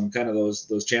those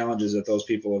challenges that those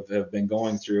people have been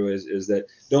going through is that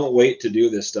don't wait to do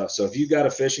this stuff. So if you've got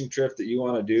a fishing trip that you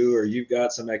want to do, or you've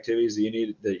got some activities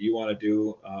that you want to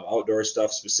do, outdoor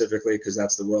stuff specifically, because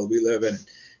that's the world we live in,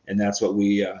 and that's what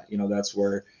we that's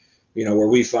where where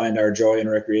we find our joy and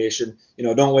recreation.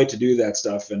 Don't wait to do that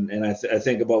stuff. And I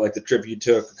think about like the trip you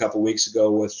took a couple weeks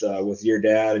ago with your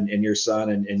dad and your son,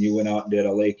 and you went out and did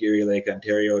a Lake Erie, Lake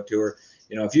Ontario tour.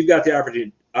 If you've got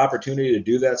the opportunity to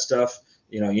do that stuff,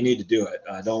 you need to do it.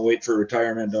 Don't wait for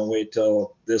retirement. Don't wait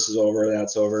till this is over,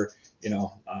 that's over.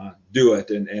 Do it.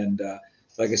 And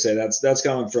like I said, that's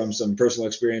coming from some personal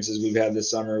experiences we've had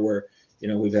this summer where,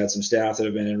 we've had some staff that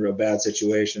have been in real bad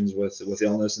situations with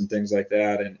illness and things like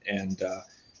that.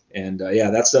 Yeah,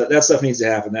 that stuff needs to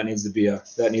happen. That needs to be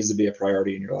a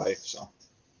priority in your life. So.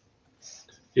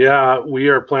 Yeah, we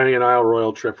are planning an Isle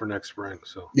Royal trip for next spring.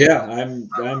 So yeah, I'm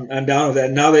down with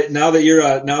that. Now that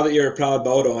you're a proud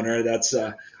boat owner,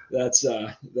 that'll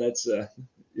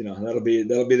be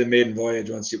the maiden voyage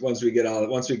once we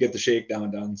get the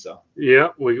shakedown done. So yeah,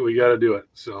 we got to do it.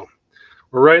 So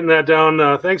we're writing that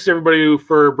down. Thanks to everybody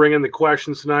for bringing the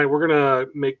questions tonight. We're gonna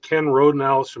make Ken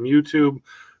Rodenhouse from YouTube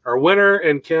our winner.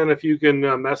 And Ken, if you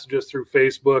can message us through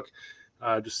Facebook.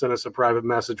 Just send us a private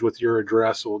message with your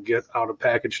address. We'll get out a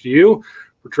package to you.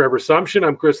 For Trevor Sumption,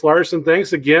 I'm Chris Larson.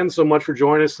 Thanks again so much for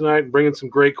joining us tonight and bringing some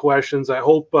great questions. I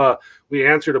hope we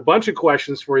answered a bunch of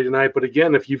questions for you tonight. But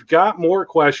again, if you've got more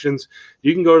questions,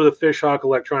 you can go to the Fishhawk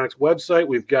Electronics website.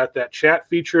 We've got that chat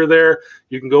feature there.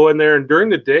 You can go in there, and during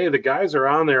the day, the guys are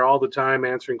on there all the time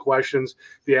answering questions.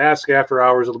 If you ask after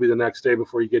hours, it'll be the next day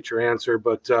before you get your answer.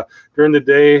 But during the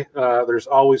day, there's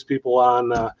always people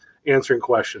on answering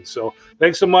questions. So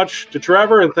thanks so much to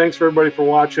Trevor, and thanks for everybody for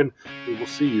watching. We will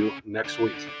see you next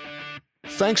week.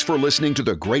 Thanks for listening to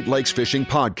the Great Lakes Fishing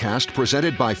Podcast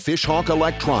presented by Fishhawk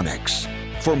Electronics.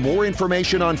 For more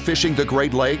information on fishing the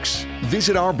Great Lakes,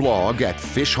 visit our blog at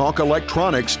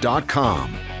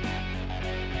fishhawkelectronics.com.